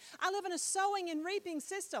operate in. I live in a sowing and reaping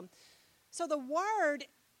system. So the word,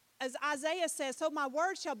 as Isaiah says, so my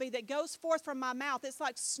word shall be that goes forth from my mouth. It's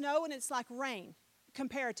like snow and it's like rain,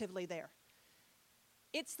 comparatively there.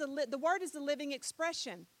 The word is the living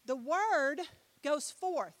expression. The word goes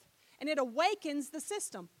forth and it awakens the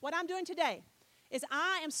system. What I'm doing today is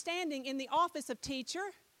I am standing in the office of teacher.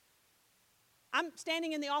 I'm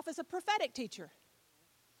standing in the office of prophetic teacher.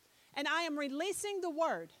 And I am releasing the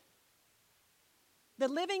word, the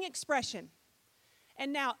living expression.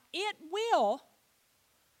 And now it will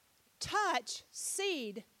touch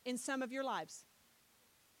seed in some of your lives.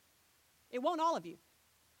 It won't all of you.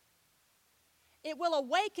 It will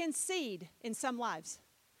awaken seed in some lives.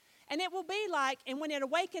 And it will be like, and when it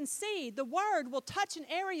awakens seed, the word will touch an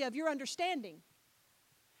area of your understanding.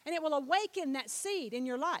 And it will awaken that seed in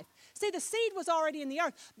your life. See, the seed was already in the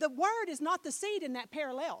earth. The word is not the seed in that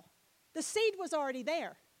parallel. The seed was already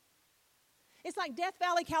there. It's like Death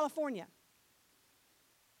Valley, California.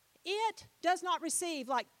 It does not receive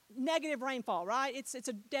like negative rainfall, right? It's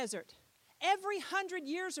a desert. Every 100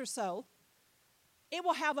 years or so, it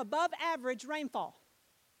will have above average rainfall.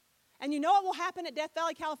 And you know what will happen at Death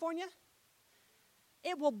Valley, California?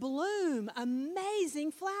 It will bloom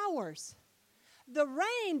amazing flowers. The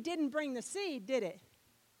rain didn't bring the seed, did it?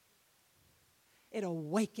 It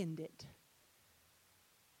awakened it.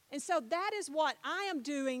 And so that is what I am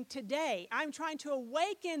doing today. I'm trying to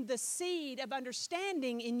awaken the seed of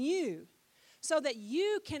understanding in you so that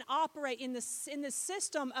you can operate in the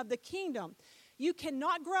system of the kingdom. You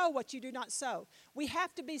cannot grow what you do not sow. We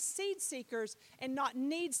have to be seed seekers and not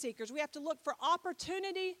need seekers. We have to look for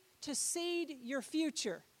opportunity to seed your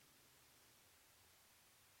future.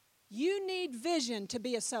 You need vision to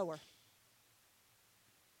be a sower.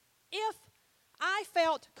 If I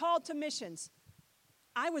felt called to missions,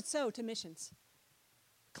 I would sow to missions.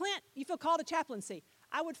 Clint, you feel called to chaplaincy.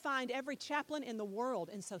 I would find every chaplain in the world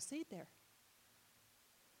and sow seed there.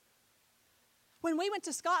 When we went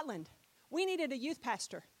to Scotland, we needed a youth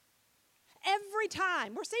pastor. Every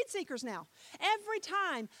time, we're seed seekers now. Every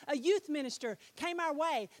time a youth minister came our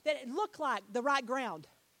way that it looked like the right ground,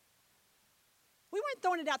 we weren't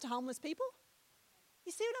throwing it out to homeless people.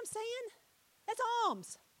 You see what I'm saying? That's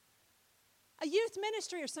alms. A youth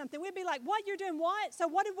ministry or something, we'd be like, what, you're doing what? So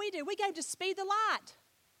what did we do? We gave to Speed the Light.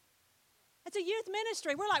 It's a youth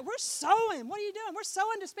ministry. We're like, we're sowing. What are you doing? We're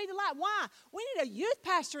sowing to Speed the Light. Why? We need a youth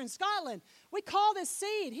pastor in Scotland. We call this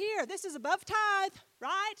seed here. This is above tithe,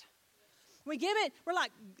 right? We give it. We're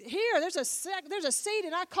like, here, there's a seed,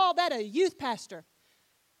 and I call that a youth pastor.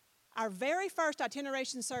 Our very first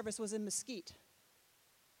itineration service was in Mesquite.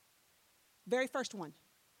 Very first one.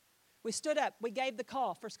 We stood up. We gave the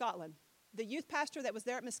call for Scotland. The youth pastor that was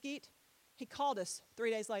there at Mesquite, he called us 3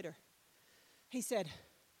 days later. He said,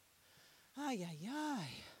 ay, ay, ay.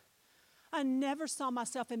 I never saw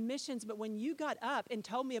myself in missions, but when you got up and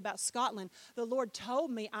told me about Scotland, the Lord told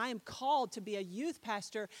me I am called to be a youth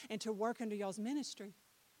pastor and to work under y'all's ministry.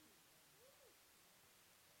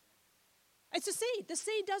 It's a seed. The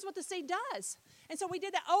seed does what the seed does. And so we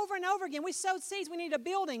did that over and over again. We sowed seeds. We needed a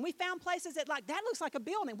building. We found places that that looks like a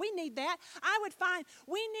building. We need that. I would find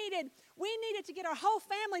we needed to get our whole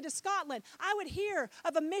family to Scotland. I would hear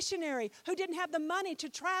of a missionary who didn't have the money to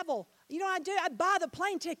travel. You know what I'd do? I'd buy the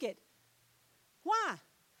plane ticket. Why?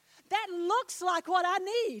 That looks like what I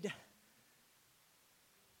need.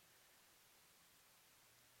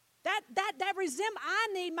 I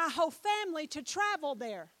need my whole family to travel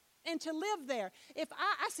there and to live there. If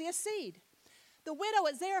I see a seed. The widow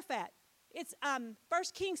at Zarephath, it's 1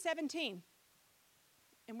 Kings 17.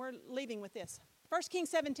 And we're leaving with this. 1 Kings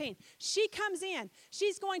 17. She comes in.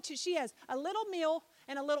 She has a little meal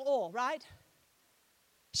and a little oil, right?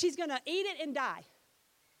 She's going to eat it and die.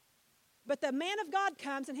 But the man of God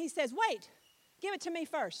comes and he says, wait, give it to me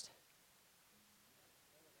first.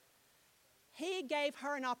 He gave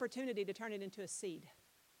her an opportunity to turn it into a seed.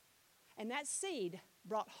 And that seed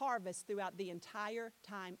brought harvest throughout the entire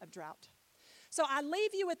time of drought. So I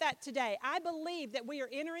leave you with that today. I believe that we are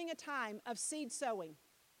entering a time of seed sowing.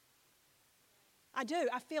 I do.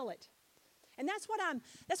 I feel it. And that's what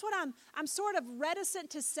I'm sort of reticent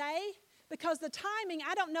to say, because the timing,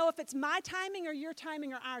 I don't know if it's my timing or your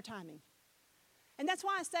timing or our timing. And that's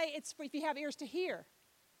why I say it's if you have ears to hear.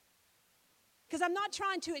 Because I'm not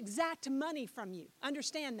trying to exact money from you.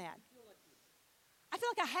 Understand that. I feel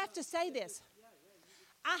like I have to say this.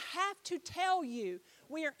 I have to tell you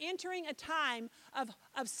we are entering a time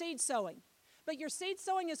of seed sowing. But your seed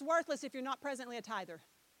sowing is worthless if you're not presently a tither.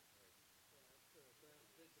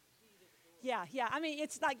 Yeah. I mean,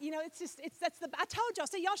 it's like, I told y'all,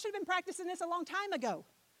 see, y'all should have been practicing this a long time ago.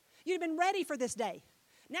 You'd have been ready for this day.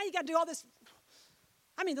 Now you got to do all this.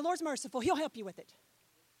 I mean, the Lord's merciful. He'll help you with it.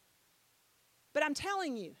 But I'm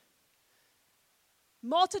telling you,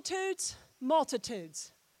 multitudes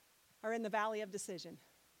are in the valley of decision.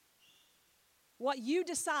 What you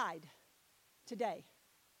decide today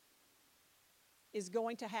is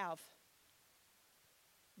going to have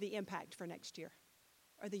the impact for next year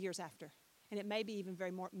or the years after. And it may be even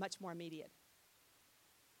much more immediate.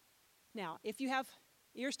 Now, if you have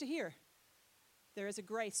ears to hear, there is a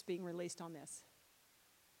grace being released on this.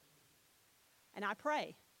 And I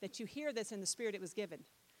pray that you hear this in the spirit it was given.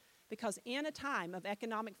 Because in a time of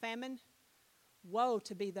economic famine, woe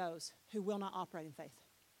to be those who will not operate in faith.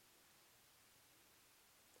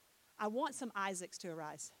 I want some Isaacs to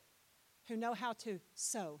arise who know how to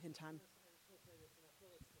sow in time